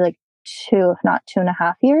 probably like 2, if not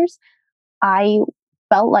 2.5 years, I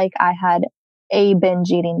felt like I had a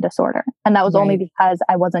binge eating disorder. And that was only because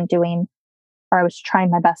I wasn't doing, or I was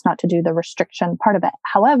trying my best not to do the restriction part of it.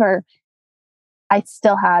 However, I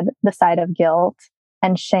still had the side of guilt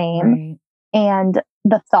and shame and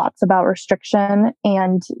the thoughts about restriction.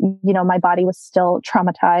 And, my body was still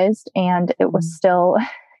traumatized, and it was still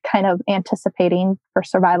kind of anticipating for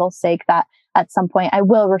survival's sake that at some point I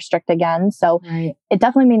will restrict again. So it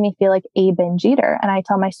definitely made me feel like a binge eater. And I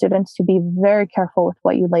tell my students to be very careful with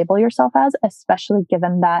what you label yourself as, especially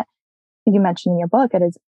given that you mentioned in your book, it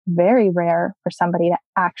is very rare for somebody to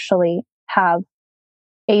actually have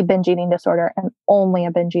a binge eating disorder and only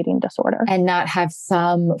a binge eating disorder. And not have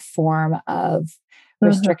some form of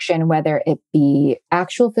restriction, whether it be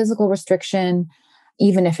actual physical restriction,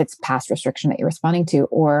 even if it's past restriction that you're responding to,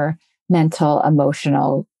 or mental,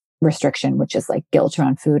 emotional restriction, which is like guilt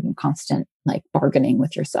around food and constant like bargaining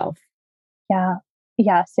with yourself. Yeah.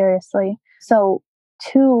 Yeah, seriously. So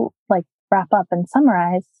to like wrap up and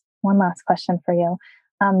summarize, one last question for you.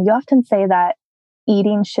 You often say that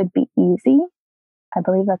eating should be easy. I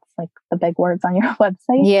believe that's like the big words on your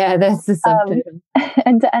website. Yeah, that's the subtitle.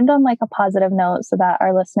 And to end on like a positive note so that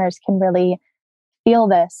our listeners can really feel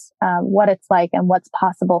this, what it's like and what's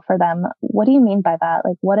possible for them. What do you mean by that?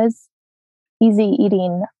 Like, what does easy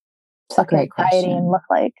eating, dieting look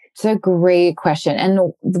like? It's a great question.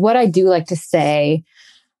 And what I do like to say,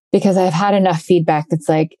 because I've had enough feedback that's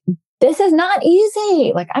like, this is not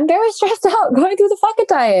easy. Like, I'm very stressed out going through the Fuck It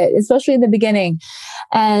diet, especially in the beginning.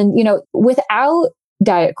 And, without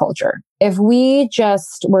diet culture, if we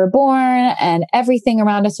just were born and everything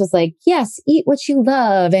around us was like, yes, eat what you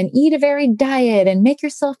love and eat a varied diet and make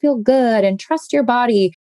yourself feel good and trust your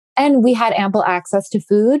body, and we had ample access to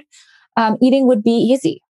food, eating would be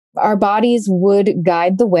easy. Our bodies would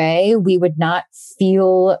guide the way. We would not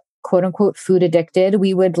feel quote unquote food addicted.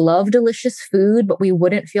 We would love delicious food, but we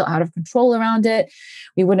wouldn't feel out of control around it.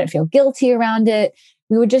 We wouldn't feel guilty around it.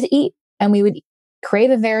 We would just eat and we would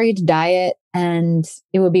crave a varied diet and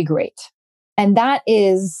it would be great. And that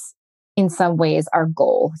is in some ways our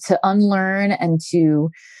goal, to unlearn and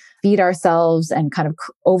to feed ourselves and kind of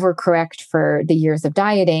overcorrect for the years of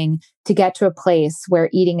dieting to get to a place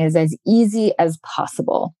where eating is as easy as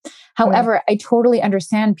possible. However, I totally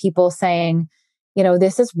understand people saying,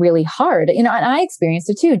 this is really hard, and I experienced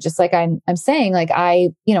it too. Just like I'm saying, like I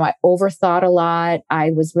overthought a lot.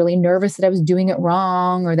 I was really nervous that I was doing it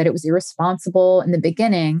wrong or that it was irresponsible in the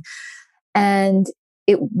beginning. And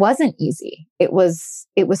it wasn't easy. It was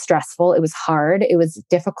stressful. It was hard. It was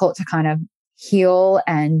difficult to kind of heal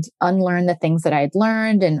and unlearn the things that I had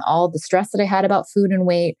learned and all the stress that I had about food and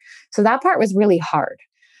weight. So that part was really hard.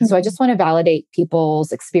 So I just want to validate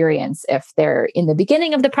people's experience if they're in the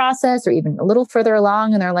beginning of the process or even a little further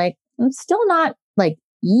along and they're like, it's still not like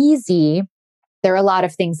easy. There are a lot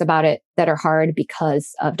of things about it that are hard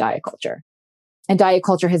because of diet culture. And diet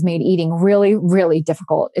culture has made eating really, really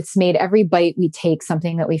difficult. It's made every bite we take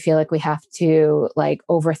something that we feel like we have to like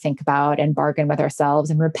overthink about and bargain with ourselves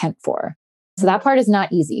and repent for. So that part is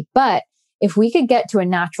not easy. But if we could get to a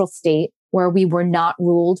natural state where we were not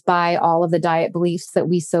ruled by all of the diet beliefs that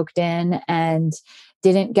we soaked in and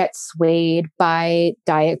didn't get swayed by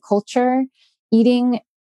diet culture, eating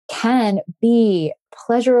can be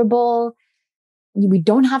pleasurable. We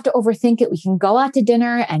don't have to overthink it. We can go out to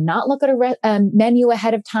dinner and not look at a menu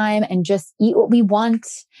ahead of time and just eat what we want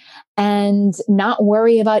and not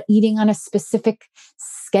worry about eating on a specific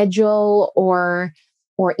schedule or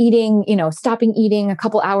eating, stopping eating a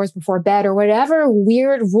couple hours before bed or whatever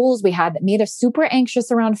weird rules we had that made us super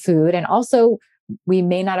anxious around food. And also we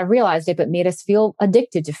may not have realized it, but made us feel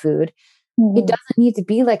addicted to food. It doesn't need to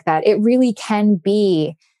be like that. It really can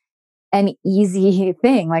be an easy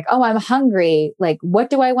thing. Like, oh, I'm hungry. Like,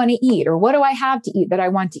 what do I want to eat? Or what do I have to eat that I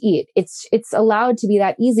want to eat? It's allowed to be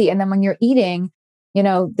that easy. And then when you're eating,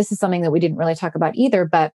 this is something that we didn't really talk about either,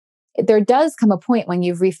 but there does come a point when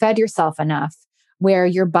you've refed yourself enough where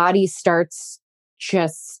your body starts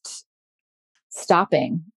just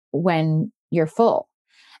stopping when you're full.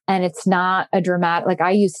 And it's not a dramatic, like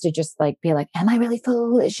I used to just like be like, am I really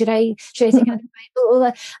full? Should I take another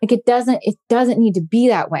bite? Like it doesn't need to be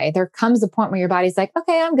that way. There comes a point where your body's like,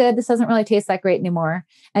 okay, I'm good. This doesn't really taste that great anymore.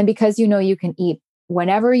 And because you can eat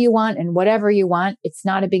whenever you want and whatever you want, it's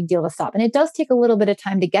not a big deal to stop. And it does take a little bit of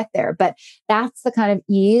time to get there, but that's the kind of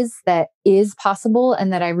ease that is possible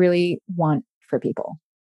and that I really want for people.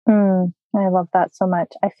 I love that so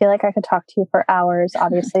much. I feel like I could talk to you for hours.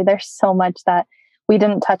 Obviously, there's so much that we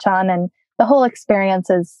didn't touch on, and the whole experience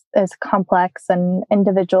is complex and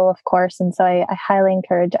individual, of course. And so I highly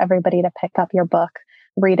encourage everybody to pick up your book,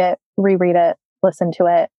 read it, reread it, listen to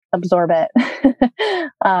it, absorb it,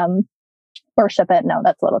 worship it. No,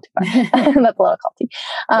 that's a little too far. That's a little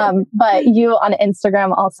culty. But you on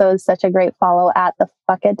Instagram also is such a great follow at the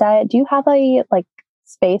Fuck It Diet. Do you have a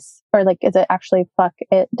space or is it actually Fuck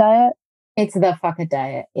It Diet? It's the Fuck It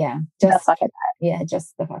Diet. Yeah. Just the Fuck It Diet. Yeah.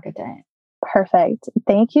 Just the Fuck It Diet. Perfect.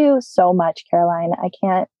 Thank you so much, Caroline. I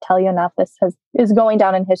can't tell you enough. This is going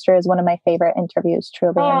down in history as one of my favorite interviews,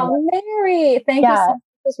 truly. Oh, Mary, thank you so much.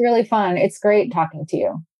 It was really fun. It's great talking to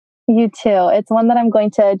you. You too. It's one that I'm going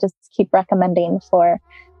to just keep recommending for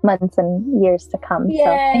months and years to come.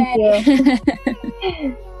 Yay. So thank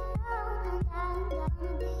you.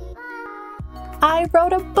 I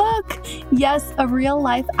wrote a book! Yes, a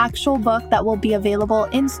real-life actual book that will be available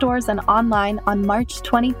in stores and online on March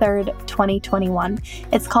 23rd, 2021.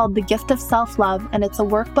 It's called The Gift of Self-Love, and it's a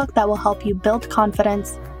workbook that will help you build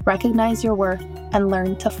confidence, recognize your worth, and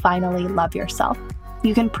learn to finally love yourself.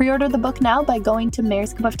 You can pre-order the book now by going to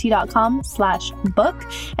maryscupoftea.com/book,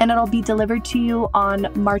 and it'll be delivered to you on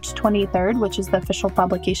March 23rd, which is the official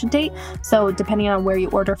publication date. So depending on where you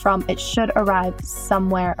order from, it should arrive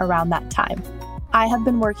somewhere around that time. I have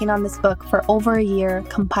been working on this book for over a year,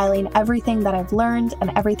 compiling everything that I've learned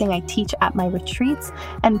and everything I teach at my retreats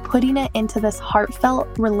and putting it into this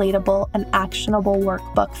heartfelt, relatable, and actionable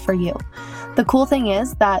workbook for you. The cool thing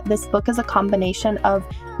is that this book is a combination of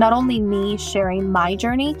not only me sharing my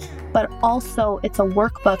journey, but also it's a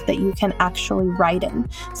workbook that you can actually write in.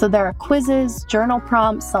 So there are quizzes, journal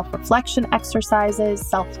prompts, self-reflection exercises,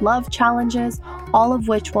 self-love challenges, all of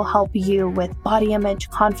which will help you with body image,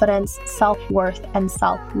 confidence, self-worth, and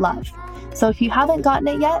self-love. So if you haven't gotten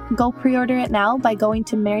it yet, go pre-order it now by going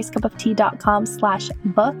to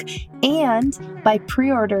maryscupoftea.com/book. And by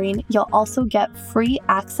pre-ordering, you'll also get free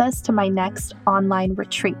access to my next online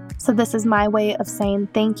retreat. So this is my way of saying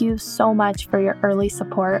thank you so much for your early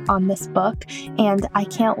support on this book. And I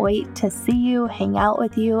can't wait to see you, hang out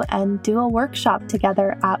with you, and do a workshop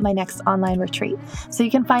together at my next online retreat. So you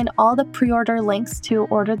can find all the pre-order links to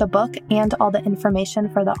order the book and all the information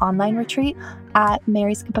for the online retreat at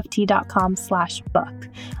maryscupoftea.com/book.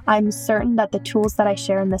 I'm certain that the tools that I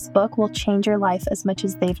share in this book will change your life as much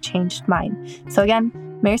as they've changed mine. So again,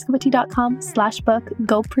 maryscupoftea.com/book.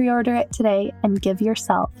 Go pre-order it today and give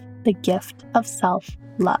yourself the gift of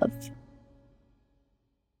self-love.